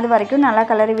வரணும், அது வரைக்கும் நல்லா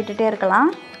கிளறி விட்டுட்டே இருக்கலாம்.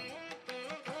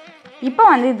 இப்போ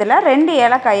வந்து இதில் 2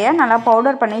 ஏலக்காயை நல்லா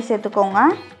பவுடர் பண்ணி சேர்த்துக்கோங்க.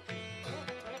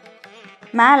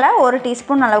 மேலே 1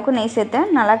 டீஸ்பூன் அளவுக்கு நெய் சேர்த்து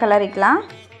நல்லா கிளறிக்கலாம்.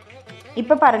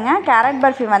 இப்போ பாருங்கள், கேரட்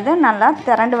பர்ஃபி வந்து நல்லா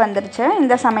திரண்டு வந்துருச்சு.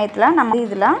 இந்த சமயத்தில் நம்ம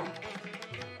இதில்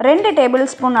 2 டேபிள்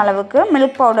ஸ்பூன் அளவுக்கு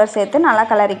மில்க் பவுடர் சேர்த்து நல்லா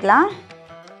கிளறிக்கலாம்.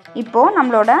 இப்போது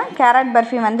நம்மளோட கேரட்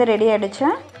பர்ஃபி வந்து ரெடி ஆகிடுச்சு.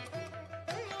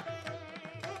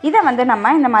 இதை வந்து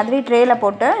நம்ம இந்த மாதிரி ட்ரேயில்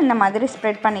போட்டு இந்த மாதிரி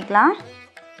ஸ்ப்ரெட் பண்ணிக்கலாம்.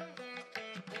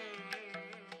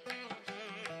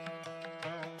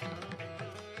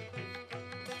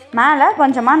 மேலே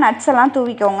கொஞ்சமாக நட்ஸ் எல்லாம்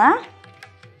தூவிக்கோங்க.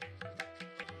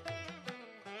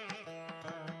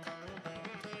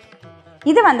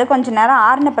 இது வந்து கொஞ்சம் நேரம்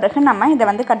ஆறின பிறகு நம்ம இதை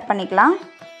வந்து கட் பண்ணிக்கலாம்.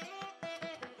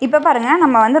 இப்போ பாருங்கள்,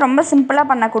 நம்ம வந்து ரொம்ப சிம்பிளாக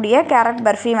பண்ணக்கூடிய கேரட்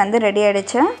பர்ஃபி வந்து ரெடி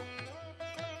ஆகிடுச்சு.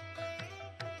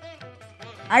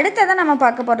 அடுத்ததாக நம்ம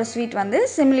பார்க்க போகிற ஸ்வீட் வந்து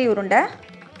சிமிலி உருண்டை.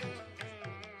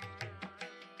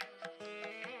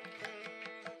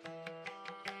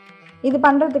 இது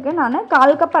பண்ணுறதுக்கு நான்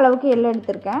 1/4 கப் அளவுக்கு எள்ளு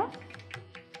எடுத்திருக்கேன்.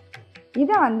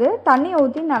 இதை வந்து தண்ணியை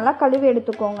ஊற்றி நல்லா கழுவி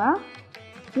எடுத்துக்கோங்க.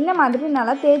 இந்த மாதிரி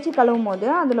நல்லா தேய்ச்சி கழுவும் போது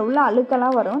அதில் உள்ள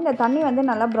அழுக்கெல்லாம் வரும். இந்த தண்ணி வந்து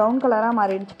நல்லா ப்ரௌன் கலராக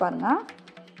மாறிடுச்சு பாருங்கள்.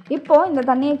 இப்போது இந்த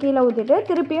தண்ணியை கீழே ஊற்றிட்டு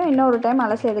திருப்பியும் இன்னொரு டைம்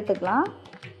அலசி எடுத்துக்கலாம்.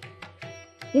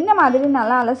 இந்த மாதிரி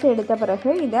நல்லா அலசி எடுத்த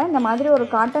பிறகு இதை இந்த மாதிரி ஒரு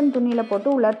காட்டன் துணியில் போட்டு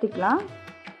உலர்த்திக்கலாம்.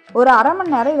 ஒரு 1/2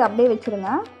 மணி நேரம் இதை அப்படியே வச்சுருங்க.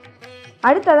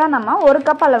 அடுத்ததாக நம்ம 1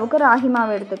 கப் அளவுக்கு ராகி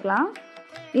மாவு எடுத்துக்கலாம்.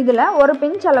 இதில் ஒரு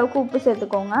பிஞ்ச் அளவுக்கு உப்பு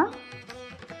சேர்த்துக்கோங்க.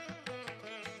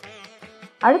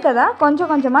 அடுத்ததாக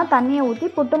கொஞ்சம் கொஞ்சமாக தண்ணியை ஊற்றி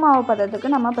புட்டு மாவு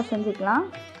பதத்துக்கு நம்ம பிசைஞ்சிக்கலாம்.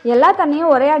 எல்லா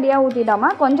தண்ணியும் ஒரே அடியாக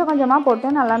ஊற்றிடாமல் கொஞ்சம் கொஞ்சமாக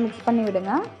போட்டு நல்லா மிக்ஸ் பண்ணி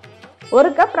விடுங்க. 1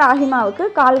 கப் ராகி மாவுக்கு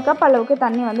 1/4 கப் அளவுக்கு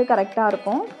தண்ணி வந்து கரெக்டாக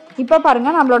இருக்கும். இப்போ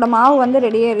பாருங்கள், நம்மளோட மாவு வந்து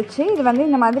ரெடி ஆயிடுச்சு. இது வந்து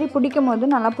இந்த மாதிரி பிடிக்கும் போது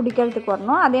நல்லா பிடிக்கிறதுக்கு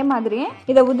வரணும். அதே மாதிரியே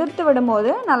இதை உதிர்த்து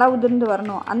விடும்போது நல்லா உதிர்ந்து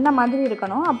வரணும். அந்த மாதிரி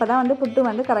இருக்கணும். அப்போ தான் வந்து புட்டு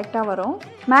வந்து கரெக்டாக வரும்.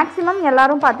 மேக்ஸிமம்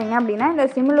எல்லோரும் பார்த்தீங்க அப்படின்னா இந்த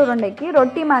சிமிலி உருண்டைக்கு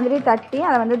ரொட்டி மாதிரி தட்டி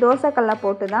அதை வந்து தோசைக்கல்ல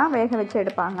போட்டு தான் வேக வச்சு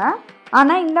எடுப்பாங்க.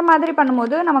 ஆனால் இந்த மாதிரி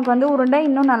பண்ணும்போது நமக்கு வந்து உருண்டை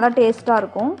இன்னும் நல்லா டேஸ்ட்டாக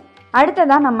இருக்கும்.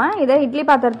 அடுத்ததாக நம்ம இதை இட்லி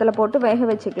பாத்திரத்தில் போட்டு வேக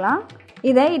வச்சுக்கலாம்.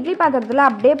 இதை இட்லி பாத்திரத்தில்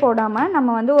அப்படியே போடாமல்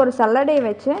நம்ம வந்து ஒரு சல்லடையை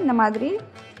வச்சு இந்த மாதிரி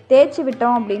தேய்ச்சி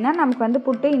விட்டோம் அப்படின்னா நமக்கு வந்து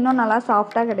புட்டு இன்னும் நல்லா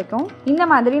சாஃப்டாக கிடைக்கும். இந்த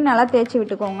மாதிரி நல்லா தேய்ச்சி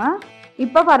விட்டுக்கோங்க.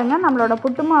 இப்போ பாருங்கள், நம்மளோட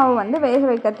புட்டு மாவு வந்து வேக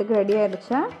வைக்கிறதுக்கு ரெடி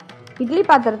ஆகிடுச்சு. இட்லி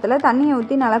பாத்திரத்தில் தண்ணியை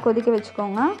ஊற்றி நல்லா கொதிக்க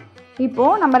வச்சுக்கோங்க.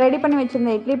 இப்போது நம்ம ரெடி பண்ணி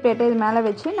வச்சுருந்த இட்லி பிளேட்டை இது மேலே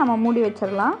வச்சு நம்ம மூடி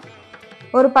வச்சிடலாம்.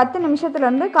 ஒரு 10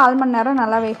 நிமிஷத்துலேருந்து 1/4 மணி நேரம்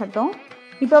நல்லா வேகட்டும்.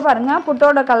 இப்போ பாருங்கள்,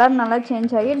 புட்டோட கலர் நல்லா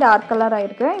சேஞ்ச் ஆகி டார்க் கலர்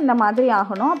ஆகிருக்கு. இந்த மாதிரி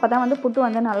ஆகணும். அப்போ தான் வந்து புட்டு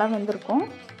வந்து நல்லா வெந்திருக்கும்.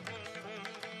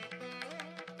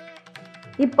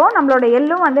 இப்போது நம்மளோட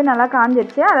எள்ளும் வந்து நல்லா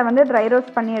காஞ்சிருச்சு. அதை வந்து ட்ரை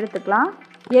ரோஸ்ட் பண்ணி எடுத்துக்கலாம்.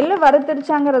 எள்ளு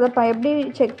வறுத்துருச்சாங்கிறத எப்படி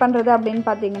செக் பண்ணுறது அப்படின்னு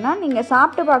பார்த்தீங்கன்னா, நீங்கள்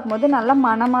சாப்பிட்டு பார்க்கும்போது நல்லா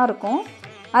மணமாக இருக்கும்.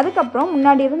 அதுக்கப்புறம்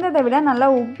முன்னாடி இருந்ததை விட நல்லா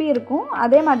உப்பி இருக்கும்.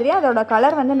 அதே மாதிரி அதோட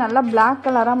கலர் வந்து நல்லா பிளாக்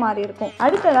கலராக மாறி இருக்கும்.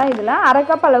 அடுத்ததாக இதில் 1/2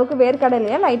 கப் அளவுக்கு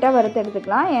வேர்க்கடலையை லைட்டாக வறுத்து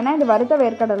எடுத்துக்கலாம். ஏன்னா இது வறுத்த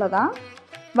வேர்க்கடலை தான்.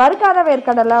 வறுக்காத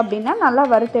வேர்க்கடலை அப்படின்னா நல்லா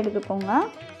வறுத்து எடுத்துக்கோங்க.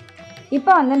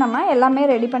 இப்போ வந்து நம்ம எல்லாமே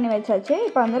ரெடி பண்ணி வச்சாச்சு.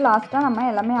 இப்போ வந்து லாஸ்ட்டாக நம்ம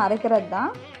எல்லாமே அரைக்கிறது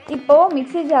தான். இப்போது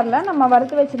மிக்ஸி ஜாரில் நம்ம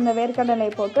வறுத்து வச்சுருந்த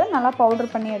வேர்க்கடலையை போட்டு நல்லா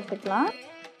பவுடர் பண்ணி எடுத்துக்கலாம்.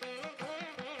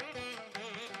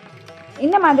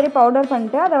 இந்த மாதிரி பவுடர்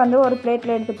பண்ணிட்டு அதை வந்து ஒரு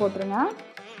பிளேட்டில் எடுத்து போட்டுருங்க.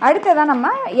 அடுத்ததாக நம்ம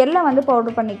எள்ளை வந்து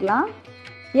பவுடர் பண்ணிக்கலாம்.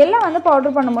 எள்ளை வந்து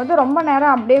பவுடர் பண்ணும்போது ரொம்ப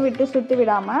நேரம் அப்படியே விட்டு சுற்றி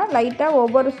விடாமல் லைட்டாக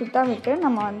ஒவ்வொரு சுத்தாக விட்டு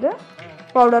நம்ம வந்து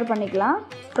பவுடர் பண்ணிக்கலாம்.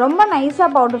 ரொம்ப நைஸாக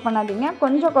பவுடர் பண்ணாதீங்க.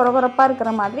 கொஞ்சம் கொரகொரப்பாக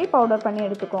இருக்கிற மாதிரி பவுடர் பண்ணி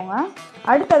எடுத்துக்கோங்க.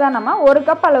 அடுத்ததாக நம்ம 1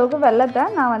 கப் அளவுக்கு வெல்லத்தை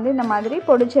நான் வந்து இந்த மாதிரி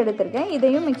பொடிச்சு எடுத்துருக்கேன்.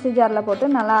 இதையும் மிக்ஸி ஜாரில் போட்டு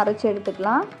நல்லா அரைச்சி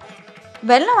எடுத்துக்கலாம்.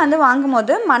 வெல்லம் வந்து வாங்கும்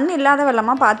போது மண் இல்லாத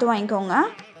வெல்லமாக பார்த்து வாங்கிக்கோங்க.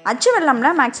 அச்சு வெல்லம்ல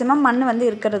மேக்ஸிமம் மண் வந்து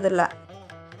இருக்கிறது இல்லை.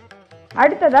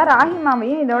 அடுத்ததாக ராகி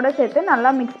மாவையும் இதோடு சேர்த்து நல்லா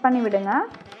மிக்ஸ் பண்ணி விடுங்க.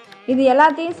 இது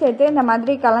எல்லாத்தையும் சேர்த்து இந்த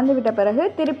மாதிரி கலந்து விட்ட பிறகு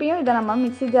திருப்பியும் இதை நம்ம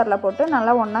மிக்ஸி ஜாரில் போட்டு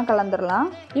நல்லா ஒன்றா கலந்துடலாம்.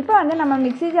 இப்போ வந்து நம்ம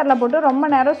மிக்ஸி ஜாரில் போட்டு ரொம்ப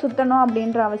நேரம் சுற்றணும்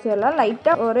அப்படின்ற அவசியம் இல்லை.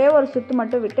 லைட்டாக ஒரே ஒரு சுற்று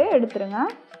மட்டும் விட்டு எடுத்துருங்க.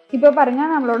 இப்போ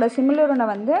பாருங்கள், நம்மளோட சிமிலி உருண்டை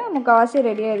வந்து முக்கால்வாசி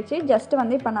ரெடி ஆயிடுச்சு. ஜஸ்ட்டு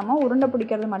வந்து இப்போ நம்ம உருண்டை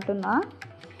பிடிக்கிறது மட்டும்தான்.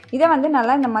 இதை வந்து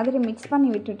நல்லா இந்த மாதிரி மிக்ஸ் பண்ணி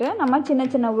விட்டுட்டு நம்ம சின்ன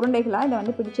சின்ன உருண்டைகளாக இதை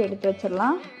வந்து பிடிச்சி எடுத்து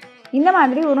வச்சிடலாம். இந்த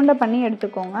மாதிரி உருண்டை பண்ணி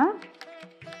எடுத்துக்கோங்க.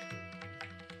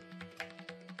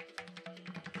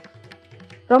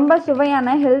 ரொம்ப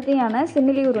சுவையான ஹெல்த்தியான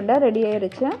சிமிலி உருண்டை ரெடி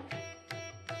ஆயிடுச்சு.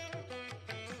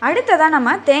 அடுத்ததாக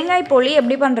நம்ம தேங்காய் போலி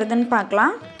எப்படி பண்ணுறதுன்னு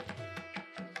பார்க்கலாம்.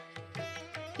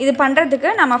 இது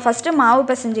பண்ணுறதுக்கு நம்ம ஃபஸ்ட்டு மாவு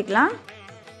பிசைஞ்சிக்கலாம்.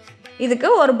 இதுக்கு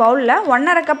ஒரு பவுலில்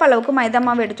 1/2 கப் அளவுக்கு மைதா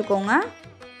மாவு எடுத்துக்கோங்க.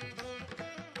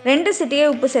 2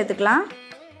 சிட்டிகை உப்பு சேர்த்துக்கலாம்.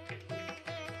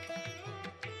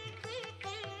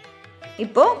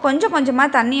 இப்போது கொஞ்சம்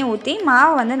கொஞ்சமாக தண்ணியை ஊற்றி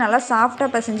மாவை வந்து நல்லா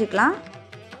சாஃப்டாக பிசைஞ்சிக்கலாம்.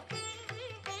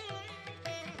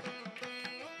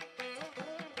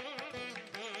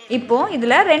 இப்போது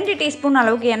இதில் 2 டீஸ்பூன்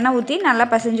அளவுக்கு எண்ணெய் ஊற்றி நல்லா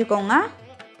பிசைஞ்சுக்கோங்க.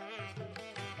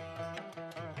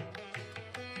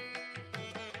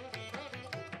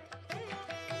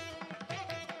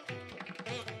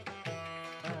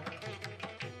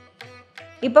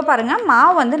 இப்போ பாருங்கள்,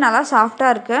 மாவு வந்து நல்லா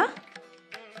சாஃப்டாக இருக்குது.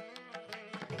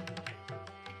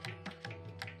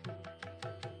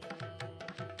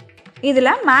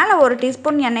 இதில் மேலே 1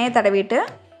 டீஸ்பூன் எண்ணெயை தடவிட்டு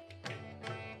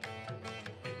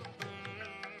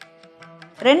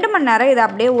 2 மணி நேரம் இதை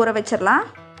அப்படியே ஊற வச்சிடலாம்.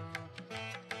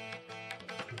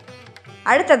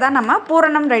 அடுத்ததாக நம்ம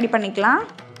பூரணம் ரெடி பண்ணிக்கலாம்.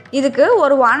 இதுக்கு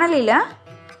ஒரு வாணலியில்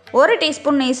 1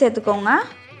 டீஸ்பூன் நெய் சேர்த்துக்கோங்க.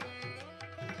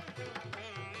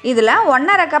 இதில்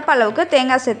 1/2 கப் அளவுக்கு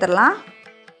தேங்காய் சேர்த்துடலாம்.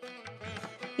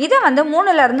 இதை வந்து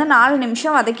 3லேருந்து 4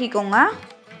 நிமிஷம் வதக்கிக்கோங்க.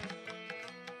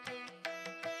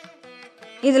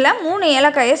 இதில் 3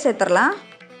 ஏலக்காயை சேர்த்துடலாம்.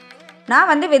 நான்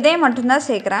வந்து விதையை மட்டும்தான்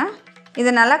சேர்க்குறேன்.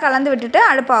 இதை நல்லா கலந்து விட்டுட்டு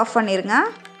அடுப்பை ஆஃப் பண்ணிடுங்க.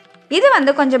 இது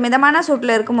வந்து கொஞ்சம் மிதமான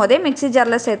சூட்டில் இருக்கும் போதே மிக்ஸி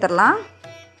ஜாரில் சேர்த்துடலாம்.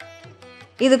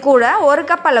 இது கூட 1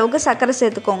 கப் அளவுக்கு சர்க்கரை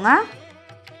சேர்த்துக்கோங்க.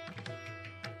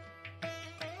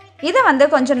 இதை வந்து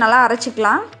கொஞ்சம் நல்லா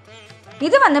அரைச்சிக்கலாம்.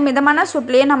 இது வந்து மிதமான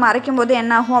சூட்லேயே நம்ம அரைக்கும் போது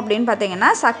என்ன ஆகும் அப்படின்னு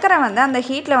பார்த்தீங்கன்னா, சர்க்கரை வந்து அந்த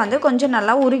ஹீட்டில் வந்து கொஞ்சம்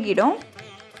நல்லா உருகிடும்.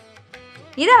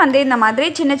 இதை வந்து இந்த மாதிரி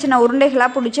சின்ன சின்ன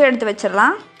உருண்டைகளாக பிடிச்சி எடுத்து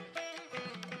வச்சிடலாம்.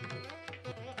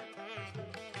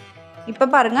 இப்போ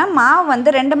பாருங்கள், மாவு வந்து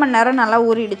 2 மணி நேரம் நல்லா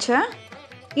ஊறிடுச்சு.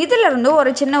 இதிலிருந்து ஒரு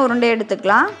சின்ன உருண்டை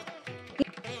எடுத்துக்கலாம்.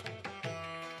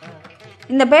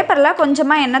 இந்த பேப்பரில்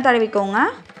கொஞ்சமாக எண்ணெய் தடவிக்கோங்க.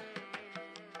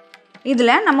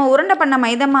 இதில் நம்ம உருண்டை பண்ண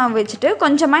மைதா மாவு வச்சுட்டு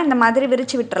கொஞ்சமாக இந்த மாதிரி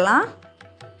விரித்து விட்டுறலாம்.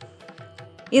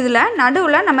 இதில்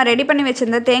நடுவில் நம்ம ரெடி பண்ணி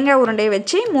வச்சுருந்த தேங்காய் உருண்டையை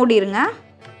வச்சு மூடிடுங்க.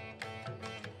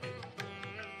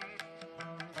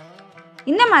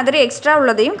 இந்த மாதிரி எக்ஸ்ட்ரா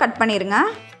உள்ளதையும் கட் பண்ணிடுங்க.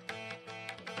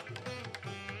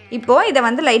 இப்போது இதை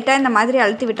வந்து லைட்டாக இந்த மாதிரி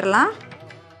அழுத்தி விட்டுறலாம்.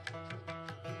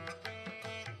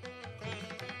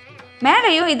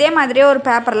 மேலேயும் இதே மாதிரியே ஒரு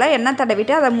பேப்பரில் எண்ணெய்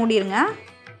தடவிட்டு அதை மூடிடுங்க.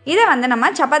 இதை வந்து நம்ம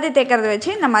சப்பாத்தி தேய்க்கிறத வச்சு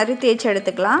இந்த மாதிரி தேய்ச்சி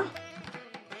எடுத்துக்கலாம்.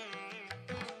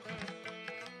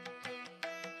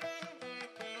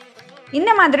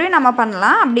 இந்த மாதிரியும் நம்ம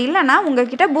பண்ணலாம். அப்படி இல்லைன்னா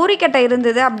உங்கள்கிட்ட பூரிக்கட்டை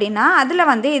இருந்தது அப்படின்னா அதில்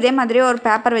வந்து இதே மாதிரியே ஒரு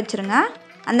பேப்பர் வச்சுருங்க.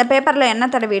 அந்த பேப்பரில்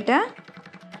எண்ணெய் தடவிட்டு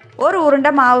ஒரு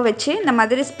உருண்டை மாவு வச்சு இந்த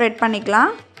மாதிரி ஸ்ப்ரெட்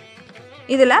பண்ணிக்கலாம்.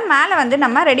 இதில் மேலே வந்து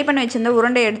நம்ம ரெடி பண்ணி வச்சுருந்த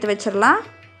உருண்டை எடுத்து வச்சிடலாம்.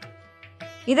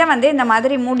 இதை வந்து இந்த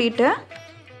மாதிரி மூடிட்டு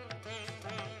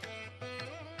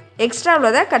எக்ஸ்ட்ரா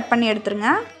உள்ளதை கட் பண்ணி எடுத்துருங்க.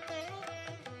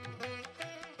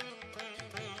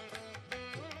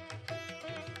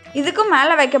 இதுக்கும்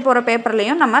மேலே வைக்க போகிற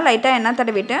பேப்பர்லேயும் நம்ம லைட்டாக எண்ணெய்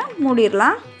தடவிட்டு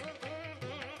மூடிடலாம்.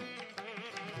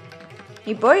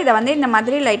 இப்போது இதை வந்து இந்த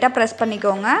மாதிரி லைட்டாக ப்ரெஸ்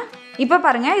பண்ணிக்கோங்க. இப்போ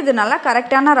பாருங்கள், இது நல்லா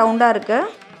கரெக்டான ரவுண்டாக இருக்குது.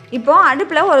 இப்போது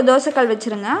அடுப்பில் ஒரு தோசைக்கல்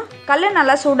வச்சுருங்க. கல்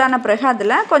நல்லா சூடான பிறகு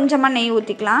அதில் கொஞ்சமாக நெய்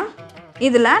ஊற்றிக்கலாம்.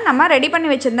 இதில் நம்ம ரெடி பண்ணி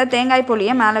வச்சுருந்த தேங்காய்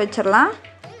பொலியை மேலே வச்சிடலாம்.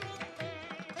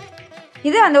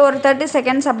 இது வந்து ஒரு 30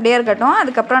 செகண்ட்ஸ் அப்படியே இருக்கட்டும்.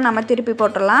 அதுக்கப்புறம் நம்ம திருப்பி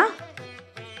போட்டுடலாம்.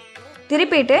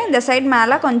 திருப்பிட்டு இந்த சைடு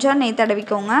மேலே கொஞ்சம் நெய்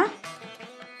தடவிக்கோங்க.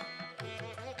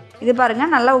 இது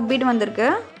பாருங்கள், நல்லா உப்பிட்டு வந்திருக்கு.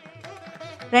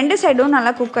 2 சைடும்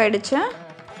நல்லா குக் ஆகிடுச்சு.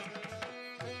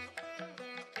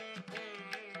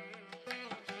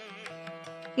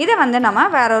 இதை வந்து நம்ம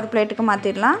வேற ஒரு பிளேட்டுக்கு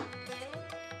மாற்றிடலாம்.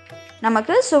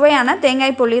 நமக்கு சுவையான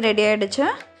தேங்காய் பொலி ரெடி ஆகிடுச்சு.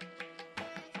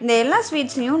 இந்த எல்லா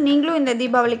ஸ்வீட்ஸையும் நீங்களும் இந்த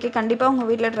தீபாவளிக்கு கண்டிப்பாக உங்கள்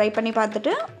வீட்டில் ட்ரை பண்ணி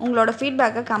பார்த்துட்டு உங்களோட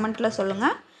ஃபீட்பேக்கை கமெண்ட்டில்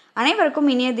சொல்லுங்கள். அனைவருக்கும்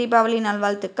இனிய தீபாவளி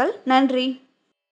நல்வாழ்த்துக்கள். நன்றி.